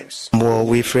recent times. Well,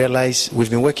 we've realized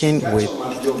we've been working with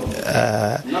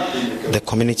the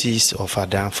communities of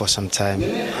Ada for some time,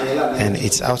 and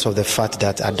it's out of the fact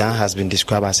that Ada has been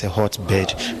described as a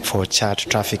hotbed for child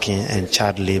trafficking and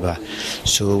child labor.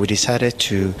 So we decided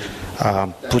to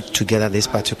put together this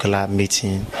particular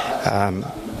meeting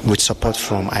with support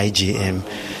from IGM,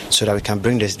 so that we can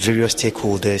bring the various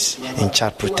stakeholders in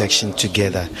child protection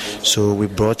together. So we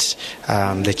brought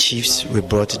the chiefs, we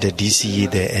brought the DCE,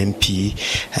 the MP,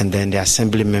 and then the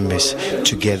assembly members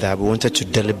together. We wanted to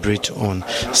deliberate on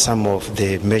some of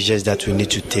the measures that we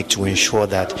need to take to ensure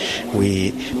that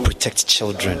we protect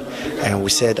children. And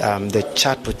we said the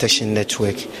child protection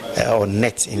network or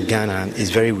net in Ghana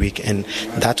is very weak, and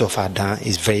that of Ada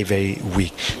is very, very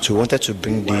weak. So we wanted to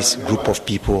bring this group of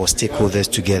people or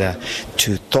stakeholders together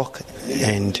to talk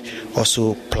and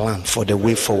also plan for the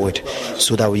way forward,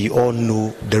 so that we all know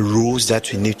the roles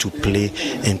that we need to play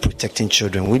in protecting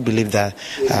children. We believe that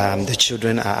the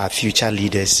children are our future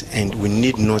leaders, and we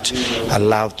need not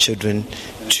allow children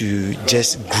to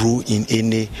just grow in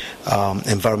any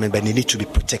environment, but they need to be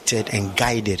protected and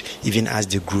guided even as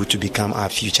they grow to become our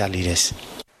future leaders.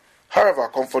 However,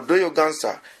 Comfordoyo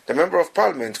Gansa, the Member of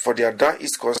Parliament for the Ada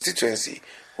East constituency,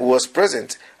 who was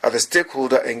present at the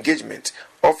stakeholder engagement,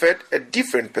 offered a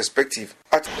different perspective.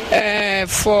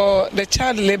 For the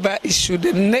child labor issue,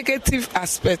 the negative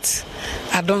aspect,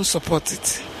 I don't support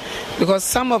it. Because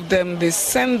some of them, they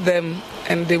send them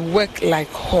and they work like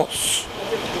horse.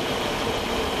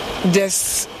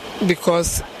 Just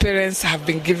because parents have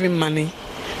been giving money,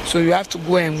 so you have to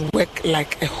go and work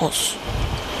like a horse.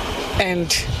 And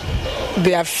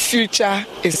their future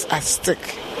is at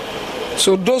stake.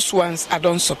 So those ones, I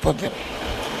don't support them.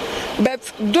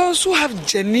 But those who have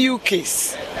genuine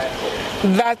case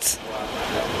that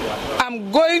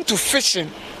I'm going to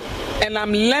fishing and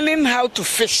I'm learning how to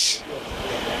fish.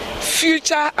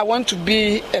 Future, I want to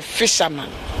be a fisherman.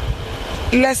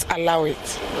 Let's allow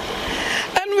it.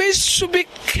 And we should be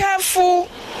careful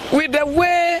with the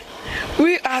way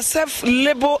we ourselves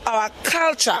label our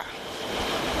culture.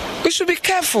 We should be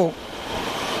careful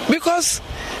because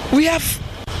we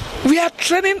are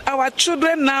training our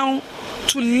children now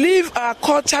to leave our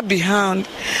culture behind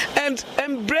and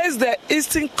embrace the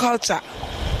Eastern culture.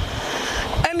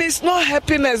 And it's not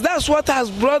happiness. That's what has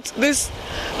brought this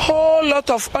whole lot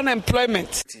of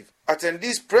unemployment.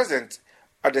 Attendees present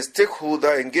at the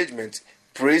stakeholder engagement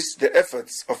praised the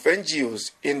efforts of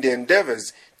NGOs in their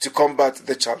endeavors to combat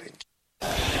the challenge.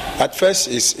 At first,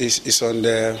 it's on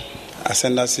the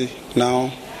ascendancy.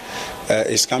 Now,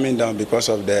 it's coming down because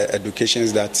of the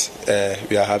educations that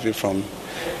we are having from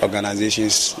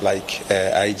organizations like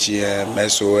IGM,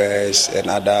 SOS, and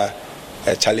other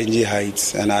Challenging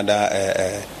Heights and other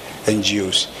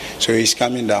NGOs. So it's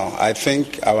coming down. I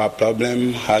think our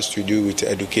problem has to do with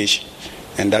education,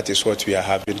 and that is what we are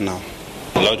having now.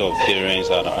 A lot of parents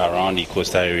are around the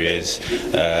coastal areas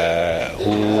who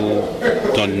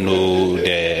don't know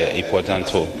the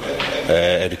importance of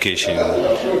education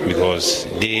because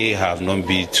they have not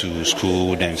been to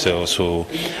school themselves. So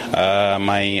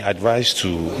my advice to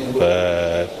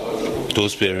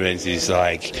those parents is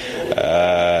like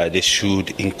they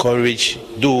should encourage,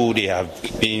 though they have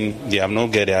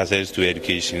not get access to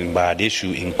education, but they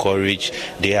should encourage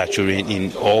their children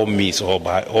in all means or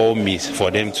by all means for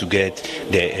them to get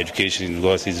their education,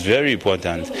 because it's very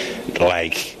important,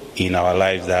 like in our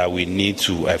lives, that we need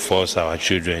to force our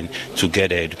children to get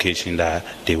the education that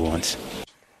they want.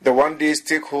 The one-day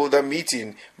stakeholder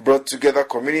meeting brought together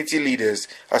community leaders,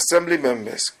 assembly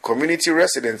members, community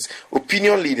residents,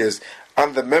 opinion leaders,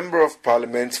 and the Member of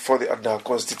Parliament for the Adar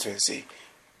constituency.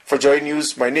 For Joy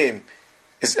News, my name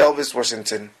is Elvis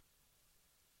Washington.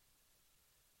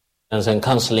 And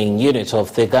Counseling Unit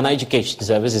of the Ghana Education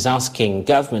Service is asking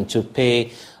government to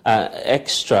pay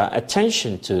extra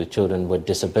attention to children with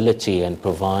disability and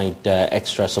provide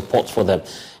extra support for them.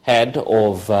 Head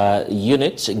of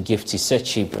unit, Gifty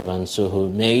Sechi Bramanso, who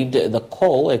made the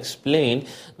call, explained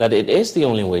that it is the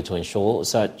only way to ensure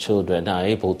such children are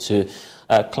able to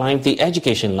climb the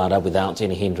education ladder without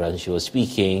any hindrance. She was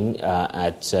speaking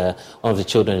at one of the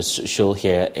children's show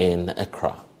here in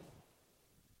Accra.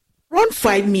 Around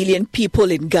 5 million people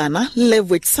in Ghana live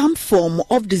with some form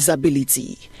of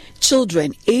disability.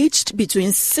 Children aged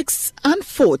between 6 and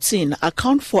 14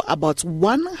 account for about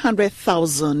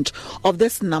 100,000 of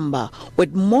this number,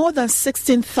 with more than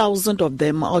 16,000 of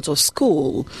them out of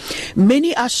school.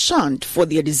 Many are shunned for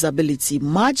their disability,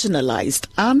 marginalized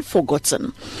and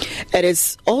forgotten. It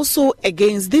is also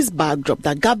against this backdrop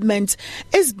that government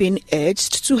is being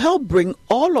urged to help bring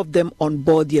all of them on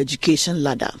board the education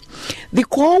ladder. The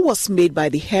call was made by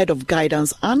the head of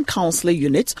guidance and counseling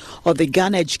unit of the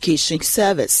Ghana Education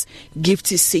Service,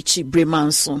 Gifty Sechi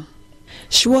Bramanso.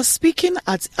 She was speaking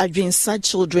at Adwinsa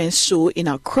Children's Show in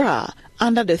Accra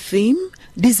under the theme,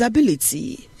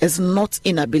 Disability is Not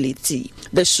Inability.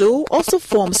 The show also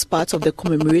forms part of the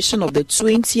commemoration of the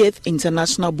 20th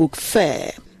International Book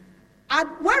Fair.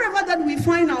 Wherever that we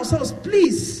find ourselves,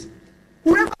 please,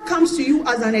 whoever comes to you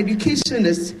as an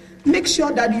educationist, make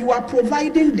sure that you are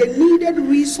providing the needed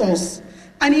resource.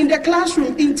 And in the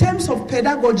classroom, in terms of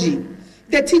pedagogy,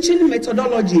 the teaching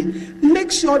methodology,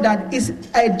 make sure that it's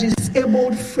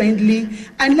disabled friendly,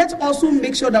 and let's also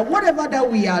make sure that whatever that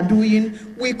we are doing,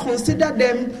 we consider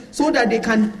them so that they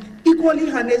can equally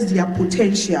harness their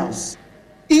potentials.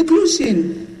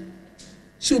 Inclusion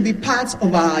should be part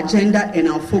of our agenda and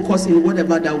our focus in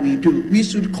whatever that we do. We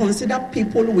should consider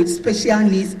people with special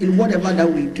needs in whatever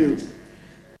that we do.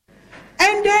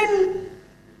 And then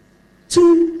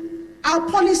to our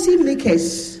policy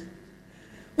makers,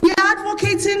 we are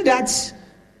advocating that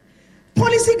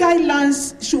policy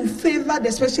guidelines should favor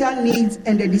the special needs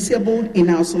and the disabled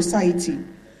in our society.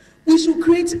 We should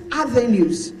create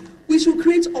avenues. We should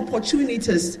create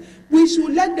opportunities. We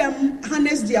should let them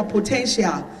harness their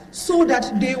potential so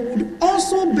that they would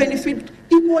also benefit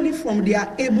equally from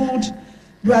their abled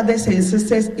brothers and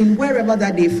sisters in wherever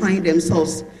that they find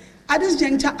themselves. At this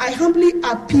juncture, I humbly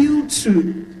appeal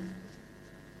to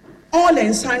all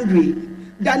and sundry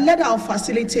that let our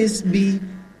facilities be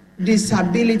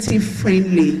disability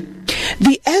friendly.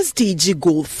 The SDG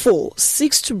Goal 4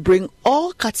 seeks to bring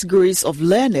all categories of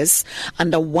learners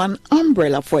under one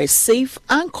umbrella for a safe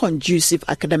and conducive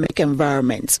academic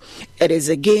environment. It is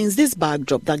against this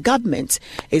backdrop that government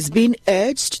is being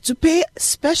urged to pay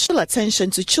special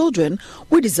attention to children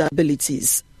with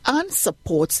disabilities and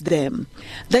supports them.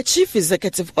 The Chief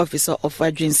Executive Officer of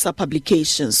Adrinsa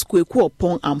Publications, Kweku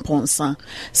Opong Amponsa,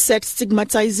 said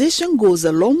stigmatization goes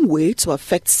a long way to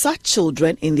affect such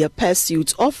children in their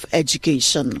pursuit of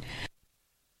education.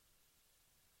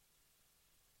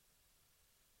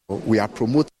 We are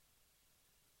promoting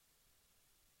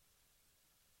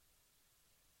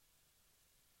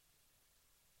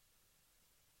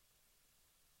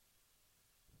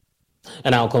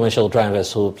And now commercial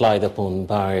drivers who apply the Pun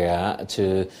barrier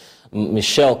to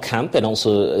Michelle Camp and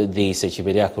also the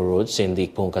Sechibediako roads in the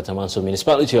Pun Katamanso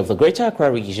municipality of the Greater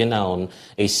Accra Region are on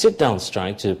a sit-down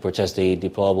strike to protest the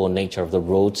deplorable nature of the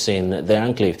roads in the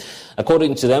enclave.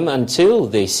 According to them, until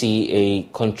they see a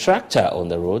contractor on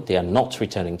the road, they are not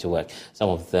returning to work. Some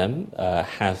of them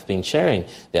have been sharing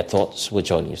their thoughts with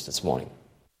Joy News this morning.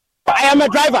 I am a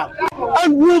driver,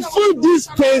 and we feel this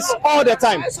pace all the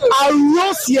time. Our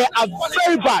roads here are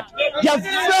very bad. They are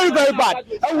very, very bad.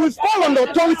 And we've called on the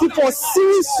authority for a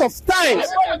series of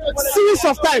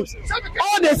times.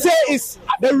 All they say is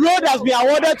the road has been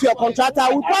awarded to a contractor.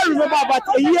 We can't remember about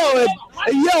a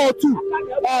year or two.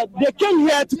 They came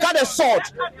here to cut a sword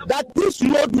that this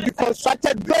road will be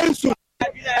constructed very soon.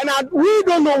 And we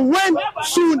don't know when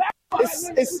soon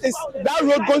is that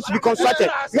road going to be constructed,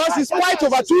 because it's quite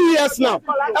over 2 years now,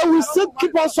 and we still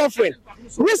keep on suffering.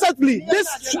 Recently,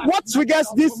 what triggers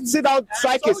this sit-down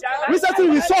strike is, recently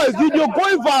we saw a video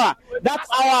going viral that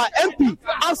our MP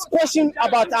asked questions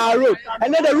about our road,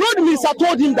 and then the road minister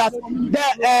told him that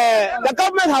the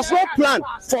government has no plan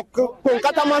for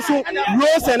Katamanso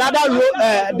roads and other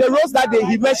the roads that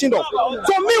he mentioned of.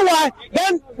 So meanwhile,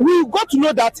 then we got to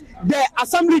know that the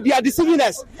assembly, they are deceiving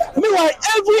us. Meanwhile,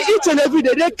 each and every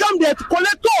day they come there to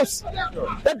collect tolls.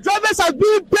 The drivers are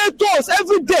being paid tolls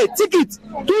every day, tickets,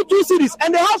 2 cities,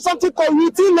 and they have something called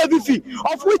routine levy fee,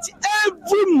 of which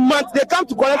every month they come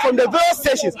to collect from the various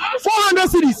stations, 400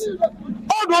 cities.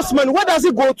 All those money, where does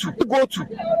it go to?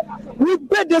 We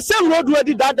pay the same road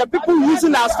worthy that the people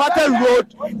using the asphalted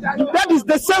road, that is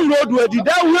the same road worthy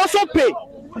that we also pay.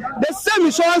 The same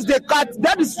insurance they cut,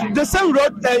 that is the same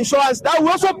road insurance that we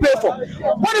also pay for.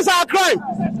 What is our crime?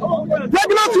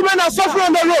 Pregnant women are suffering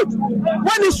on the road.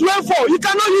 When it's rainfall, you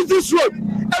cannot use this road.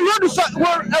 A road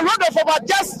of about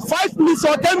just 5 minutes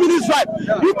or 10 minutes drive.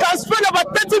 You can spend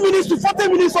about 30 minutes to 40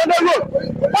 minutes on the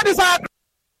road. What is our crime?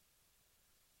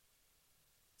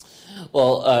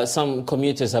 Well, some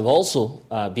commuters have also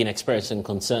been expressing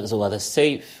concerns over the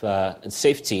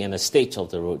safety and the state of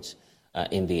the roads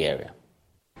in the area.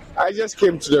 I just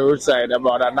came to the roadside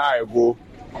about an hour ago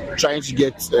trying to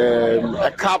get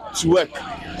a cab to work.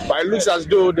 But it looks as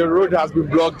though the road has been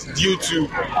blocked due to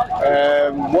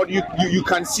what you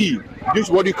can see. Due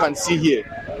to what you can see here.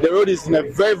 The road is in a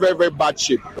very, very, very bad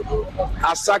shape.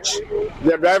 As such,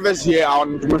 the drivers here are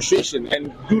on demonstration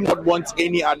and do not want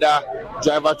any other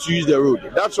driver to use the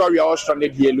road. That's why we are all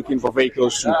stranded here looking for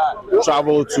vehicles to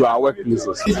travel to our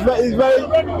workplaces. It's very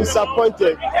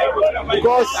disappointed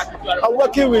because I'm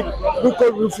working with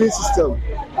local roofing system.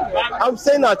 I'm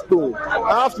staying at home.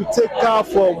 I have to take car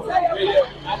from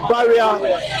Barrier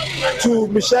to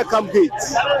Michelle Camp Gate.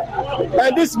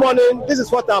 And this morning, this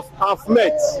is what I've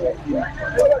met.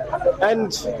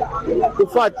 And in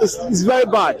fact, it's very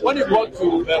bad. When you got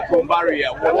to from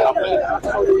Barrier, what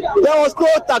happened? There was no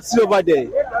taxi over there.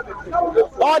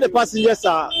 All the passengers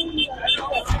are.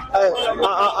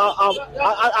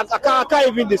 I can't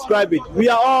even describe it. We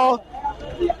are all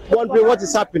wondering what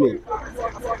is happening.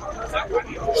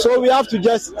 So we have to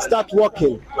just start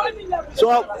walking.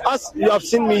 So as you have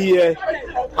seen me here,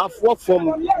 I've walked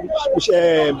from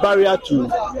Barrier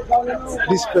to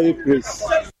this very place.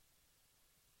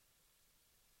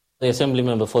 The Assembly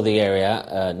member for the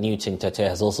area, Newton Tete,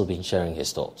 has also been sharing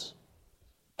his thoughts.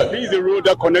 This is the road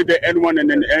that connects the N1 and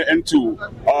then N2.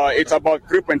 It's about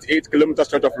 3.8 kilometers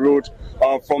stretch of road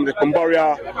from the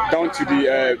Kumbaria down to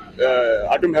the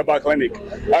Adum Herbal Clinic.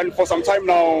 And for some time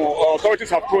now, authorities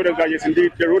have told us that yes,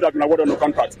 indeed, the road has been awarded on the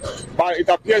contract. But it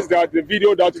appears that the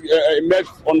video that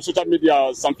emerged on social media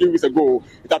some few weeks ago,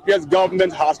 it appears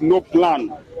government has no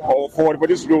plan for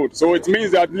this road. So it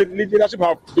means that leadership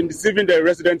have been deceiving the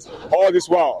residents all this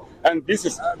while. And this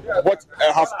is what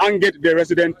has angered the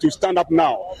residents to stand up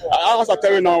now. As I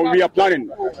tell you now, we are planning.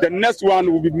 The next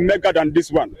one will be mega than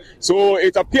this one. So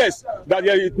it appears that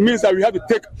it means that we have to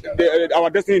take our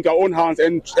destiny into our own hands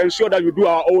and ensure that we do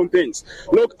our own things.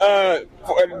 Look,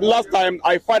 last time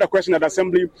I filed a question at the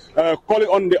Assembly calling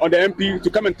on the MP to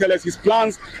come and tell us his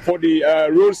plans for the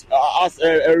roads as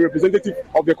a representative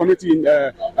of the community in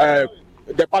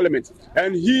the Parliament,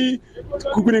 and he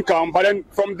couldn't come. But then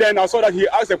from then I saw that he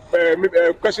asked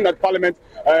a question at Parliament,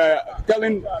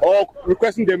 telling or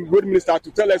requesting the road minister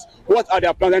to tell us what are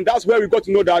their plans, and that's where we got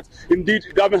to know that indeed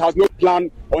the government has no plan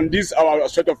on this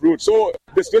stretch of road. So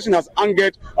the situation has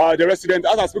angered the residents.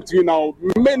 As I speak to you now,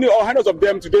 many or hundreds of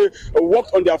them today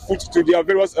walked on their foot to their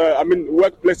various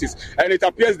workplaces, and it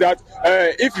appears that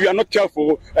if we are not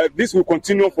careful, this will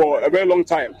continue for a very long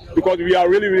time, because we are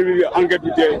really, really angered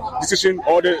with the decision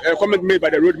or the comment made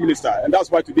by the road minister. And that's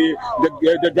why today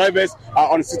the drivers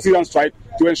are on citizen strike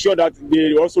to ensure that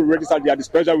they also register their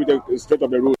displeasure with the state of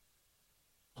the road.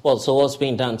 Well, so what's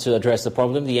being done to address the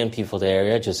problem? The MP for the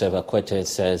area, Joseph Akwete,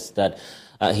 says that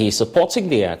he's supporting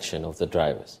the action of the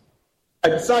drivers. I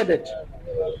decided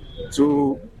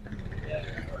to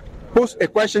pose a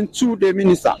question to the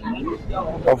Minister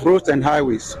of Roads and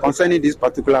Highways concerning this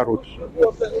particular road,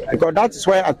 because that is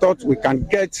where I thought we can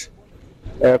get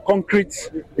concrete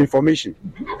information.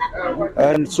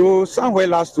 And so somewhere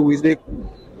last week, the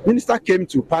Minister came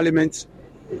to Parliament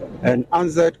and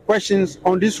answered questions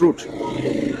on this route,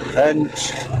 and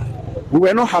we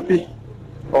were not happy,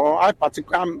 or I'm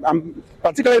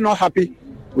particularly not happy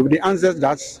with the answers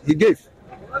that he gave.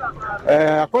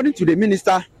 According to the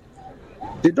Minister,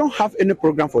 they don't have any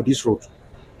program for this road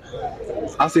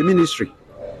as a ministry.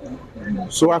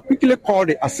 So I quickly called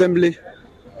the Assembly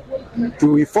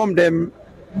to inform them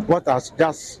what has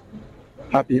just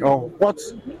happened, or what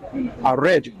I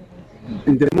read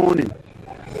in the morning.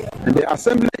 And the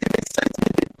Assembly even sent me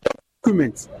the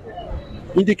document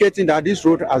indicating that this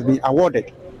road has been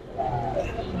awarded.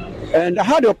 And I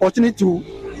had the opportunity to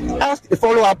ask a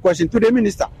follow-up question to the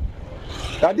Minister,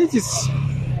 that this is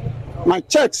my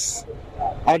checks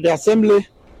at the Assembly.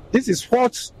 This is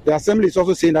what the Assembly is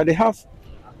also saying, that they have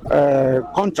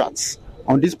contracts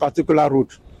on this particular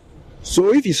road.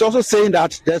 So if he's also saying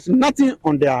that there's nothing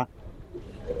on their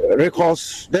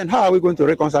records, then how are we going to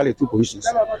reconcile the two positions?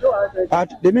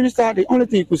 But the Minister, the only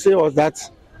thing he could say was that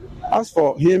as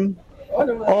for him,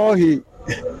 all he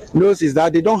knows is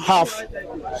that they don't have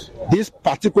this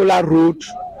particular road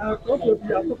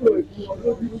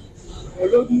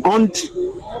on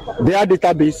their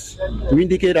database to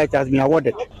indicate that it has been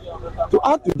awarded. To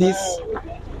add to this,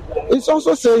 it's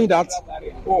also saying that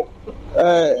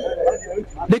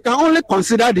they can only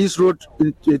consider this road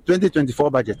in the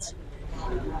 2024 budget.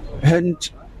 And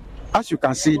as you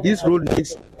can see, this road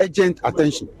needs urgent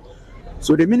attention.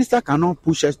 So the Minister cannot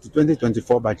push us to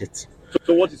 2024 budget.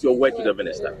 So what is your word to the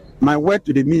Minister? My word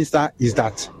to the Minister is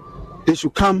that they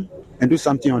should come and do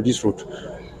something on this road.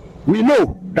 We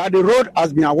know that the road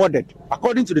has been awarded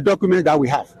according to the documents that we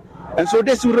have. And so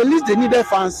they should release the needed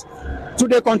funds to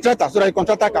the contractor so that the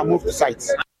contractor can move to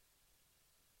sites.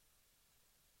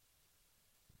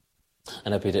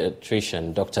 And a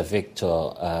pediatrician, Dr.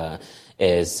 Victor,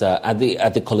 is at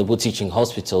the Kolebu Teaching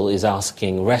Hospital, is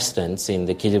asking residents in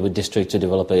the Kijebu district to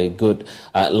develop a good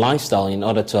lifestyle in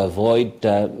order to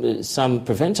avoid some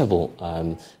preventable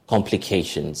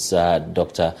complications.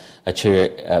 Dr.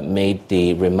 Achire made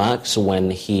the remarks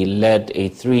when he led a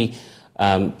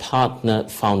three-partner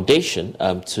foundation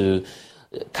to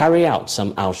carry out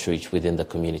some outreach within the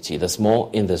community. There's more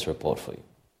in this report for you.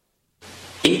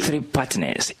 A3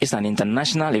 Partners is an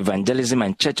international evangelism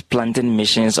and church planting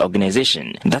missions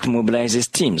organization that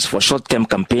mobilizes teams for short-term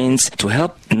campaigns to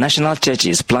help national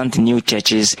churches plant new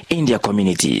churches in their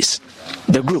communities.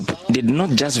 The group did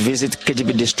not just visit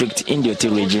KGB district in the Oti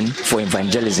region for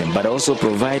evangelism, but also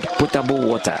provide potable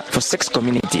water for 6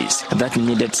 communities that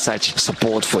needed such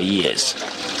support for years.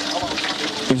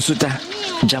 In Suta,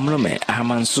 Jamlome,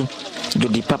 Ahamansu,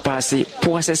 Dodi Papasi,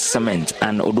 Poases Cement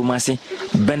and Odumasi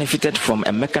benefited from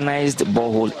a mechanized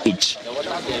borehole each.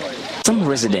 Some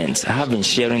residents have been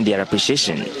sharing their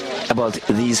appreciation about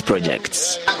these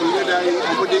projects.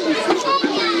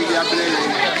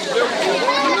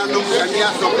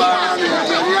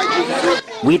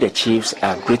 We the chiefs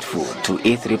are grateful to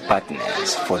A3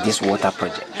 Partners for this water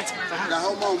project.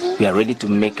 We are ready to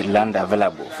make land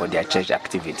available for their church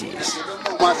activities.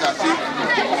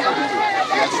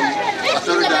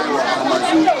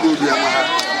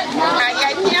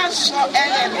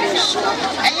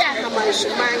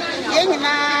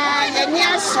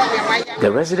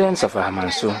 The residents of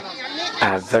Ahamansu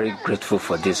are very grateful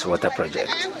for this water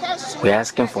project. We are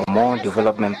asking for more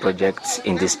development projects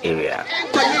in this area.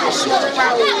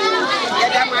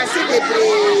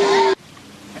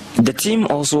 The team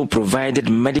also provided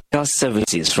medical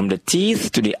services from the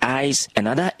teeth to the eyes and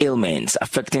other ailments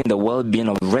affecting the well-being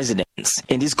of residents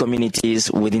in these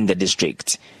communities within the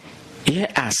district. Here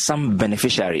are some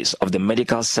beneficiaries of the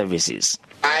medical services.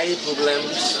 Eye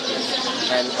problems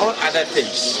and all other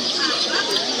things,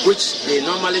 which they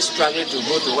normally struggle to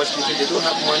go to hospital. They don't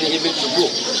have money even to go.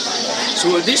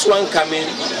 So this one coming,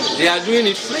 they are doing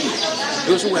it free.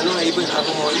 Those who are not even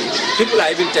having money, people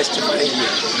are even testifying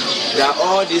here. There are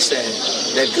all this,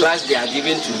 the glass they are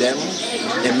giving to them,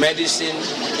 the medicine.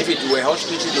 If it were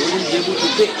hospital, they wouldn't be able to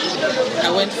pay.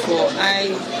 I went for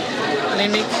eye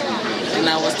clinic and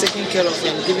I was taking care of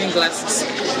them, giving glasses.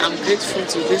 I'm grateful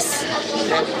to this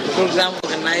program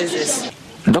organizers.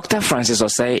 Dr. Francis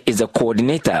Osei is the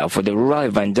coordinator for the rural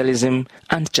evangelism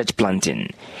and church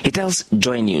planting. He tells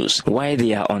Joy News why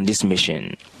they are on this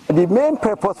mission. The main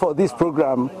purpose for this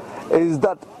program is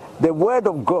that the word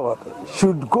of God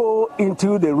should go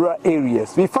into the rural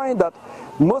areas. We find that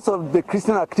most of the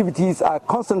Christian activities are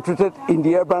concentrated in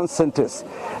the urban centers.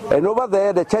 And over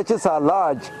there, the churches are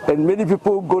large, and many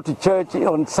people go to church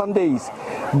on Sundays.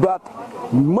 But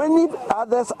many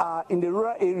others are in the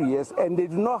rural areas, and they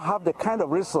do not have the kind of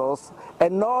resource,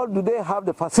 and nor do they have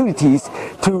the facilities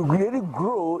to really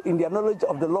grow in their knowledge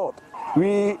of the Lord.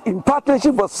 We, in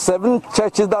partnership with 7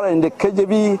 churches that are in the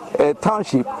KJV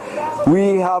township,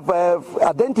 we have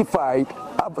identified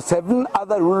 7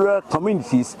 other rural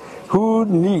communities who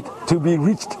need to be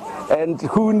reached and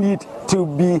who need to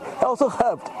be also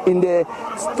helped in the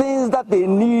things that they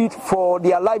need for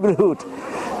their livelihood.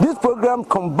 This program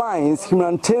combines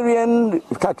humanitarian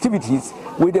activities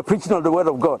with the preaching of the Word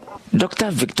of God. Dr.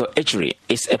 Victor Echery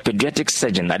is a pediatric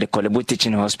surgeon at the Kolebu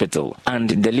Teaching Hospital and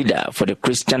the leader for the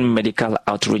Christian Medical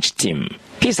Outreach Team.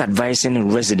 He is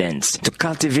advising residents to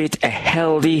cultivate a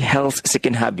healthy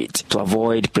health-seeking habit to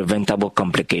avoid preventable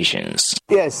complications.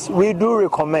 Yes, we do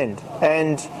recommend,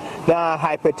 and there are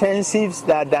hypertensives,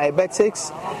 there are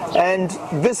diabetics, and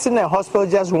visiting a hospital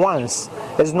just once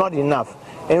is not enough.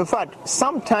 In fact,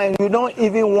 sometimes you don't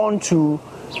even want to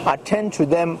attend to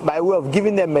them by way of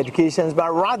giving them medications,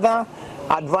 but rather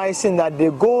advising that they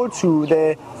go to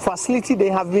the facility they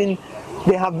have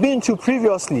been to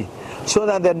previously, so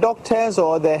that the doctors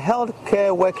or the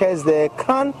healthcare workers they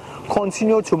can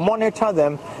continue to monitor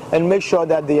them and make sure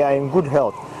that they are in good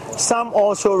health. Some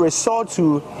also resort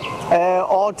to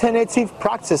alternative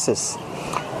practices.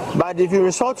 But if you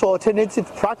resort to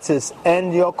alternative practice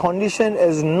and your condition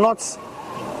is not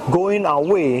going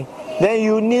away, then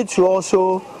you need to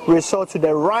also resort to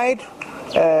the right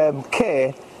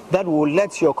care that will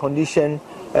let your condition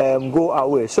go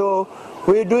away. So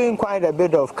we're doing quite a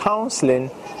bit of counseling,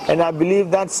 and I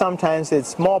believe that sometimes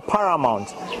it's more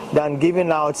paramount than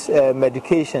giving out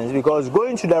medications, because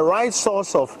going to the right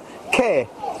source of care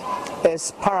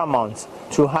is paramount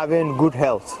to having good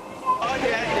health.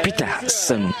 Peter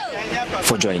Sen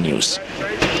for Joy News.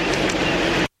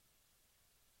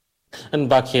 And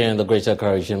back here in the Greater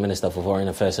Accra Regional Minister for Foreign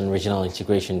Affairs and Regional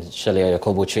Integration, Shalia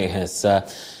Yakobuchi, has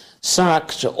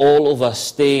sacked all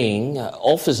overstaying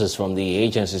officers from the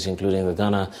agencies, including the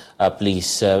Ghana Police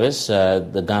Service,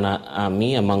 the Ghana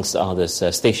Army, amongst others,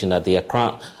 stationed at the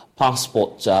Accra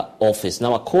Passport Office.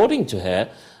 Now, according to her,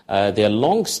 their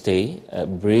long stay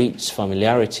breeds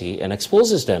familiarity and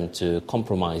exposes them to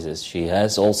compromises. She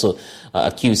has also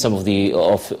accused some of the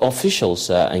officials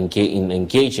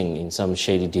engaging in some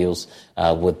shady deals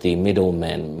with the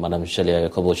middlemen. Madam Shalia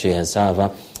Yakobuchi has,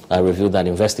 however, revealed that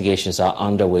investigations are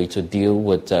underway to deal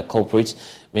with culprits.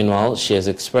 Meanwhile, she has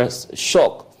expressed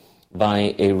shock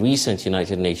by a recent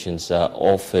United Nations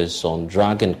Office on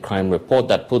Drug and Crime report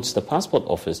that puts the Passport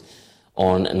Office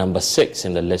on number 6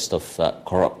 in the list of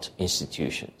corrupt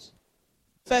institutions.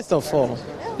 First of all,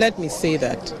 let me say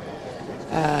that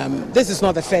this is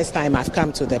not the first time I've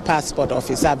come to the Passport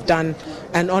Office. I've done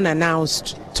an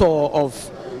unannounced tour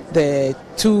of the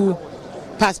 2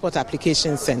 passport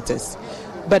application centers.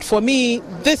 But for me,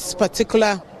 this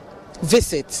particular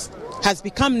visit has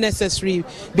become necessary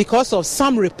because of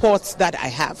some reports that I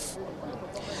have.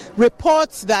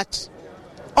 Reports that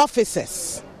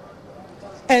officers,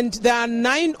 and there are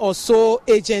 9 or so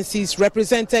agencies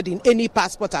represented in any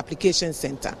passport application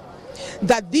center,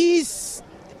 that these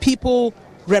people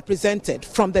represented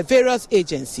from the various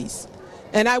agencies,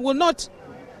 and I will not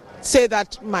say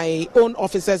that my own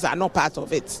officers are not part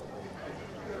of it,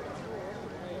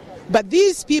 but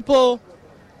these people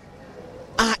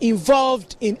are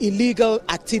involved in illegal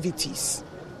activities.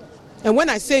 And when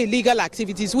I say illegal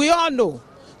activities, we all know.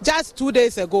 Just 2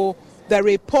 days ago, the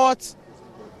report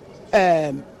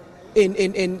in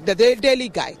the Daily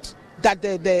Guide that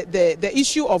the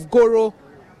issue of Goro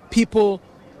people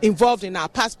involved in our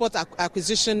passport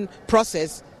acquisition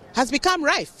process has become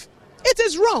rife. It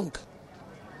is wrong.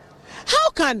 How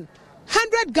can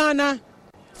 100 Ghana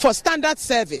for standard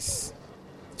service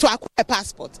to acquire a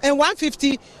passport and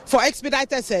 150 for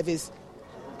expedited service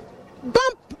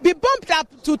be bumped up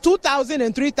to 2,000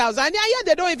 and 3,000? And yeah,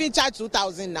 they don't even charge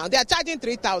 2,000 now. They are charging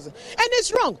 3,000. And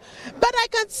it's wrong. But I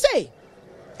can say,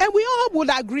 and we all would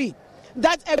agree,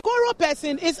 that a Goro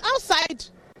person is outside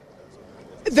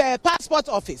the passport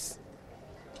office.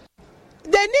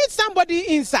 They need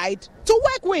somebody inside to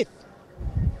work with.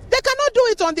 They cannot do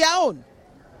it on their own.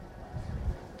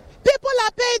 People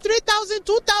are paying 3,000,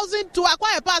 2,000 to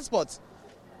acquire passports.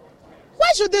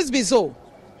 Why should this be so?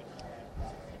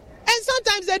 And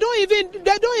sometimes they don't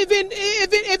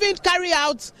even carry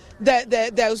out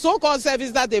the so-called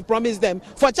service that they promised them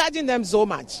for charging them so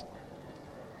much.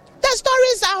 The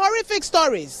stories are horrific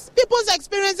stories. People's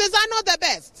experiences are not the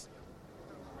best.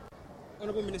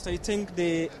 Honorable Minister, you think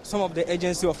some of the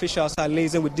agency officials are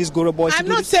lazy with these Goro boys? I'm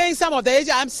not saying some of the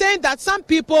agency. I'm saying that some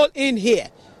people in here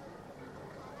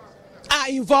are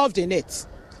involved in it.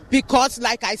 Because,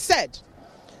 like I said,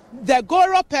 the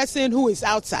Goro person who is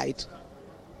outside,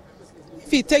 if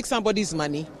he takes somebody's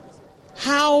money,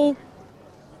 how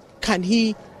can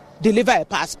he deliver a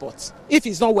passport if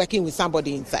he's not working with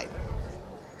somebody inside?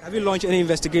 Have you launched any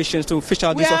investigations to fish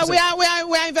out these officers? We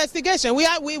are investigation. We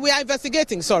are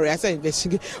investigating. Sorry, I said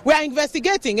investigate. We are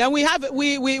investigating, and we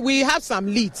have some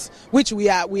leads which we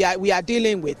are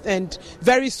dealing with, and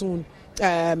very soon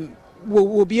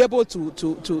we'll be able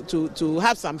to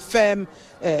have some firm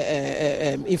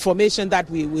information that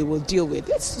we will deal with.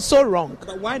 It's so wrong.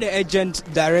 But why the agent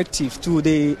directive to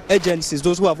the agencies,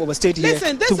 those who have overstayed here?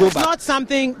 Listen, this is not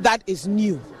something that is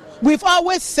new. We've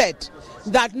always said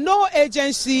that no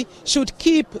agency should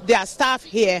keep their staff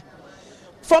here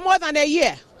for more than a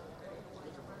year.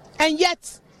 And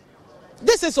yet,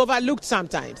 this is overlooked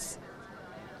sometimes.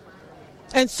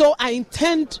 And so I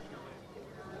intend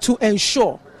to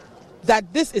ensure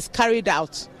that this is carried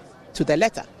out to the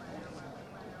letter.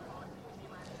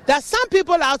 There are some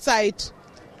people outside,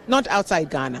 not outside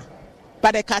Ghana,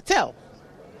 but a cartel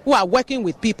who are working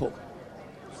with people.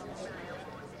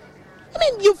 I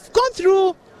mean, you've gone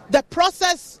through the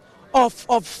process of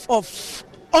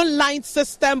online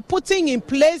system, putting in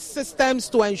place systems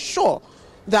to ensure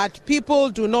that people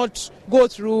do not go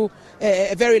through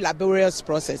a very laborious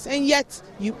process. And yet,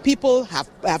 people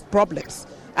have problems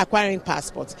acquiring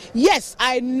passports. Yes,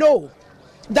 I know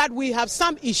that we have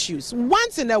some issues.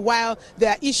 Once in a while,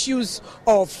 there are issues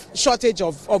of shortage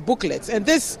of booklets. And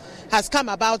this has come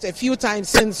about a few times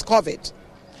since COVID.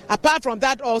 Apart from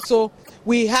that also,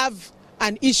 we have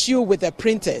an issue with the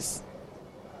printers,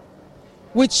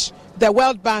 which the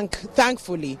World Bank,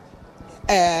 thankfully,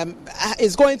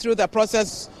 is going through the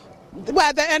process,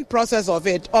 the end process of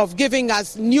it, of giving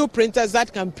us new printers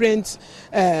that can print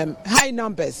high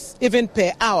numbers, even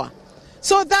per hour.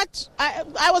 So that,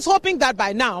 I was hoping that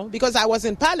by now, because I was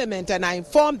in Parliament and I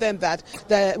informed them that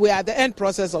we are at the end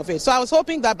process of it. So I was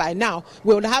hoping that by now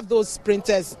we will have those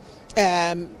printers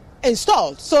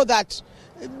installed so that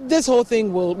this whole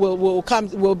thing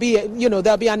will be,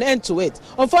 there'll be an end to it.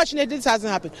 Unfortunately, this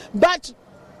hasn't happened. But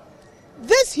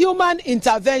this human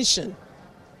intervention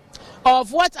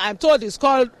of what I'm told is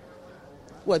called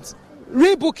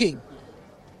rebooking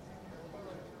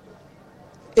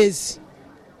is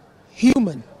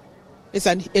human. It's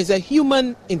a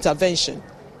human intervention,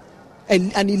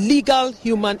 an illegal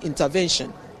human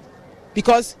intervention.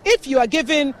 Because if you are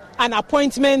given an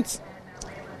appointment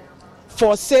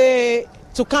for, say,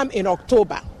 to come in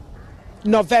October,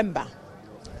 November,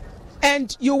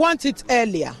 and you want it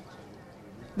earlier,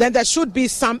 then there should be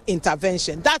some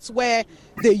intervention. That's where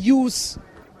they use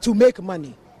to make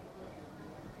money.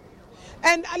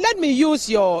 And let me use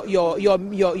your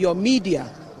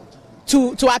media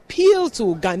to appeal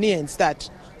to Ghanaians that,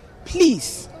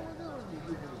 please,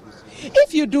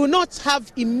 if you do not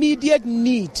have immediate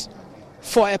need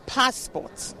for a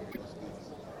passport,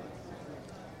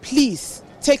 please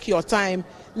take your time,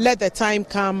 let the time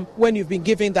come when you've been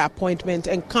given the appointment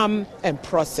and come and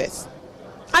process.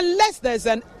 Unless there's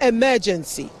an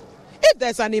emergency. If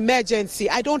there's an emergency,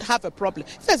 I don't have a problem.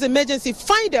 If there's an emergency,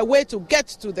 find a way to get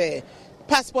to the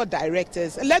passport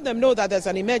directors and let them know that there's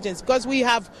an emergency, because we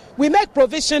make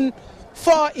provision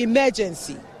for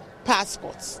emergency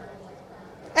passports.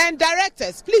 And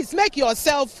directors, please make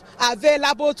yourself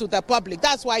available to the public.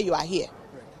 That's why you are here.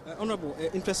 Honourable,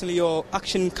 interestingly, your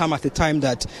action came at the time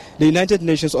that the United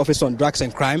Nations Office on Drugs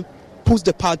and Crime puts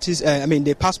the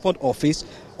the passport office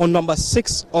on number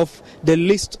 6 of the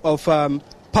list of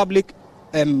public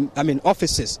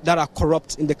offices that are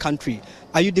corrupt in the country.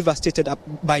 Are you devastated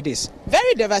by this?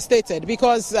 Very devastated,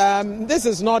 because this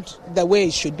is not the way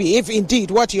it should be. If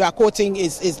indeed what you are quoting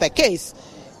is the case,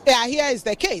 here is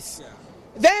the case.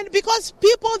 Then, because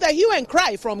people, the hue and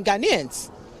cry from Ghanaians,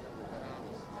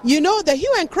 the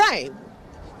hue and cry,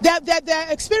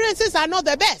 their experiences are not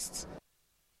the best.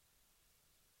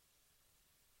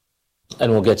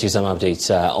 And we'll get you some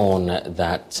updates on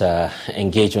that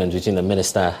engagement between the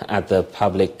minister at the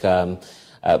public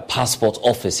passport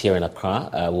office here in Accra.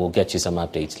 We'll get you some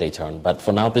updates later on. But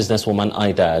for now, businesswoman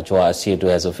Ida Joa Asiedu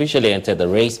has officially entered the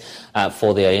race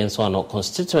for the Ayenswano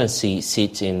constituency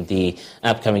seat in the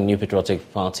upcoming New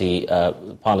Patriotic Party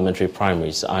parliamentary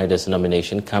primaries. Ida's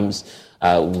nomination comes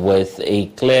with a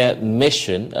clear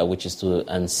mission, which is to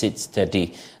unseat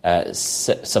steady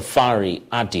Safari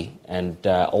Adi, and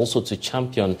also to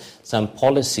champion some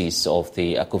policies of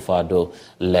the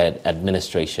Akufo-Addo-led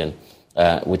administration.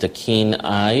 With a keen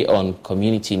eye on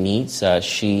community needs,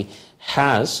 she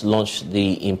has launched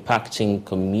the Impacting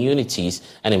Communities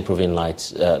and Improving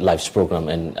Lives program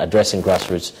and addressing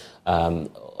grassroots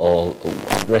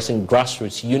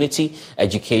unity,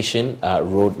 education,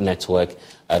 road network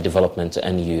development,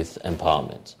 and youth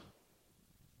empowerment.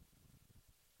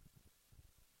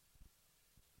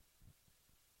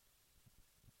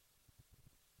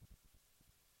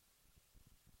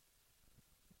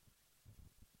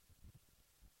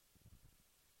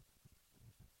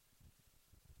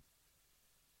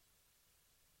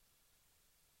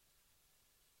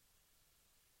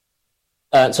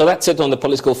 So that's it on the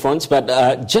political front.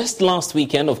 But just last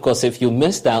weekend, of course, if you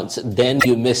missed out, then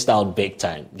you missed out big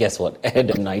time. Guess what?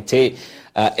 Adam Naite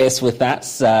is with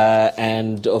us.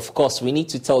 And, of course, we need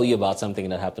to tell you about something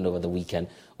that happened over the weekend,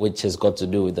 which has got to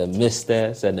do with the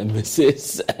Misters and the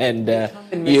Mrs. And,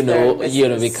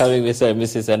 becoming Mr. and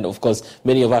Mrs. And, of course,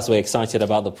 many of us were excited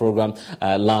about the program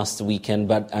last weekend.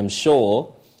 But I'm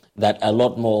sure that a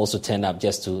lot more also turn up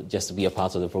just to be a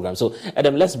part of the program. So,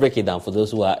 Adam, let's break it down for those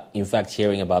who are, in fact,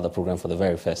 hearing about the program for the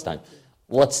very first time.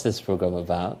 What's this program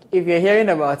about? If you're hearing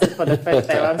about it for the first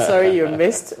time, I'm sorry you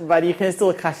missed, but you can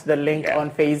still catch the link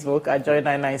on Facebook at Joy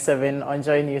 997, on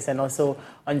Joy News, and also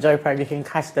on Joy Prime. You can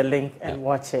catch the link and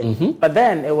watch it. Mm-hmm. But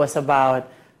then it was about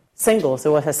singles. It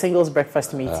was a singles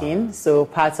breakfast meeting, so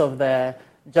part of the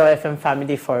Joy FM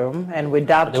Family Forum, and we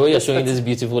dubbed... The way you're showing these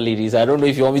beautiful ladies, I don't know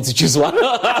if you want me to choose one.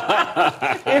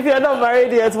 If you're not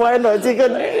married yet, why not? You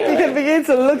can begin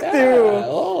to look through.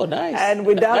 Oh, nice. And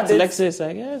we dubbed That's Lexis,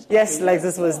 I guess. Yes,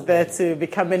 Lexis was there too,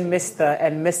 becoming Mr.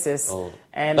 and Mrs. Oh.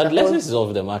 And but Lexis is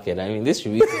off the market. I mean, this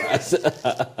should be for us.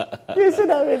 You should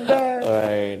have been there. All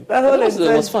right.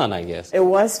 It was fun, I guess. It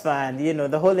was fun.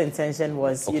 The whole intention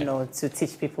was, to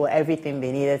teach people everything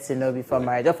they needed to know before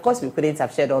marriage. Of course, we couldn't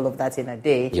have shared all of that in a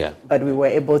day, but we were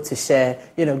able to share,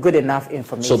 good enough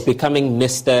information. So becoming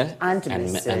Mr. and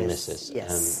Mrs.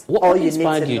 Yes. What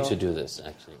inspired you to do this,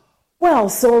 actually? Well,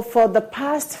 so for the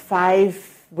past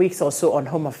 5 weeks or so on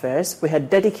Home Affairs, we had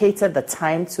dedicated the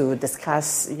time to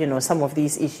discuss, some of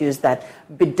these issues that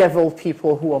bedevil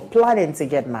people who are planning to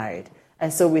get married.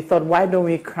 And so we thought, why don't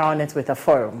we crown it with a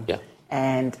forum? Yeah.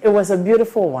 And it was a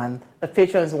beautiful one. The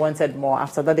patrons wanted more.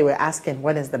 After that, they were asking,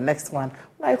 when is the next one?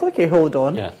 Like, okay, hold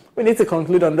on. Yeah. We need to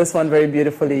conclude on this one very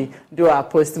beautifully, do our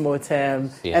post-mortem,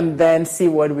 and then see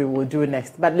what we will do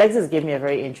next. But Lexis gave me a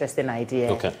very interesting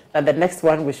idea. Okay. That the next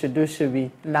one we should do should be,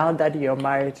 now that you're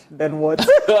married, then what?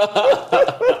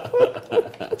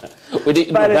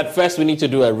 But first, we need to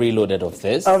do a reloaded of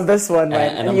this. Of this one,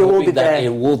 right? And I'm hoping that it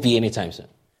will be anytime soon.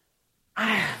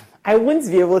 I wouldn't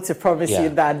be able to promise you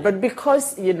that. But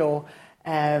because,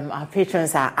 our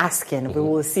patrons are asking, we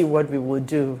will see what we will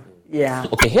do. Yeah.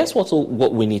 Okay, here's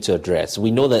what we need to address.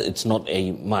 We know that it's not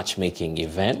a matchmaking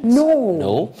event.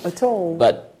 No. At all.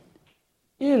 But,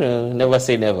 never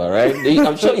say never, right?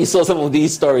 I'm sure you saw some of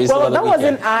these stories. Well, that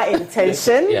wasn't our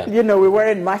intention. We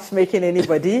weren't matchmaking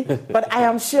anybody. But I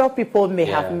am sure people may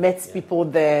have met people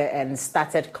there and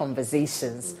started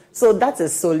conversations. So that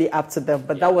is solely up to them.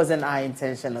 But that wasn't our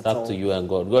intention at all. It's up to you and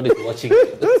God. God is watching.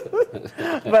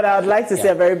 But I would like to say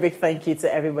a very big thank you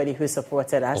to everybody who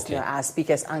supported us. Okay. Our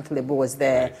speakers, Uncle Ibu was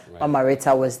there, Right. Mama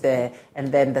Rita was there,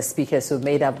 and then the speakers who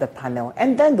made up the panel.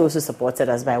 And then those who supported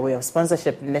us by way of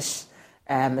sponsorship, Niche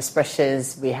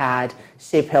Expressions, we had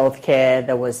Shape Healthcare,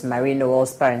 there was Marino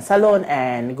Spa and Salon,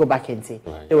 and Go Back Inti.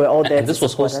 Right. They were all there. And this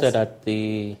was hosted at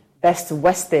the Best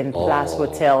Western Plus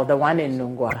Hotel, the one in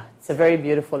Nungwa. It's a very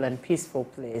beautiful and peaceful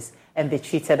place, and they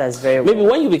treated us very well. Maybe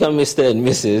when you become Mr. and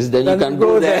Mrs., then you can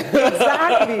go there.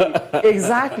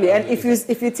 Exactly. And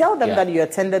if you tell them that you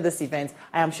attended this event,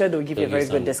 I am sure they'll give you a very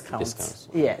good discount.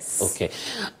 Yes. Okay.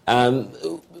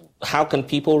 How can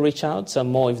people reach out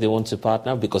some more if they want to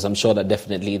partner? Because I'm sure that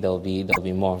definitely there'll be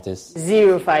more of this.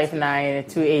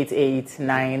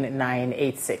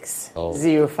 059-288-9986.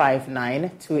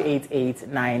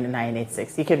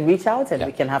 059-288-9986. You can reach out and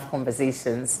we can have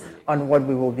conversations on what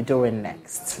we will be doing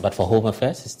next. But for Home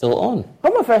Affairs, it's still on.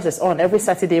 Home Affairs is on every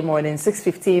Saturday morning,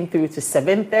 6:15 through to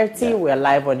 7:30. We're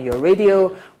live on your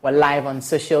radio. We're live on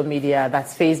social media.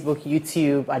 That's Facebook,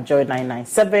 YouTube at Joy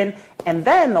 997, and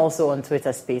then also on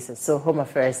Twitter Spaces. So Home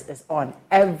Affairs is on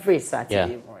every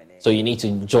Saturday morning. So you need to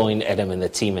join Adam and the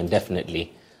team, and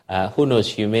definitely, who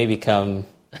knows, you may become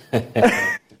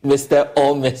Mr.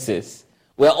 or Mrs.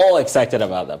 We're all excited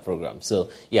about that program.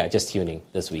 So, just tune in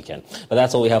this weekend. But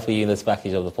that's all we have for you in this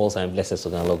package of The Pulse. I'm Blessed,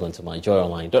 so now log on to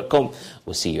myjoyonline.com.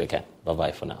 We'll see you again.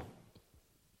 Bye-bye for now.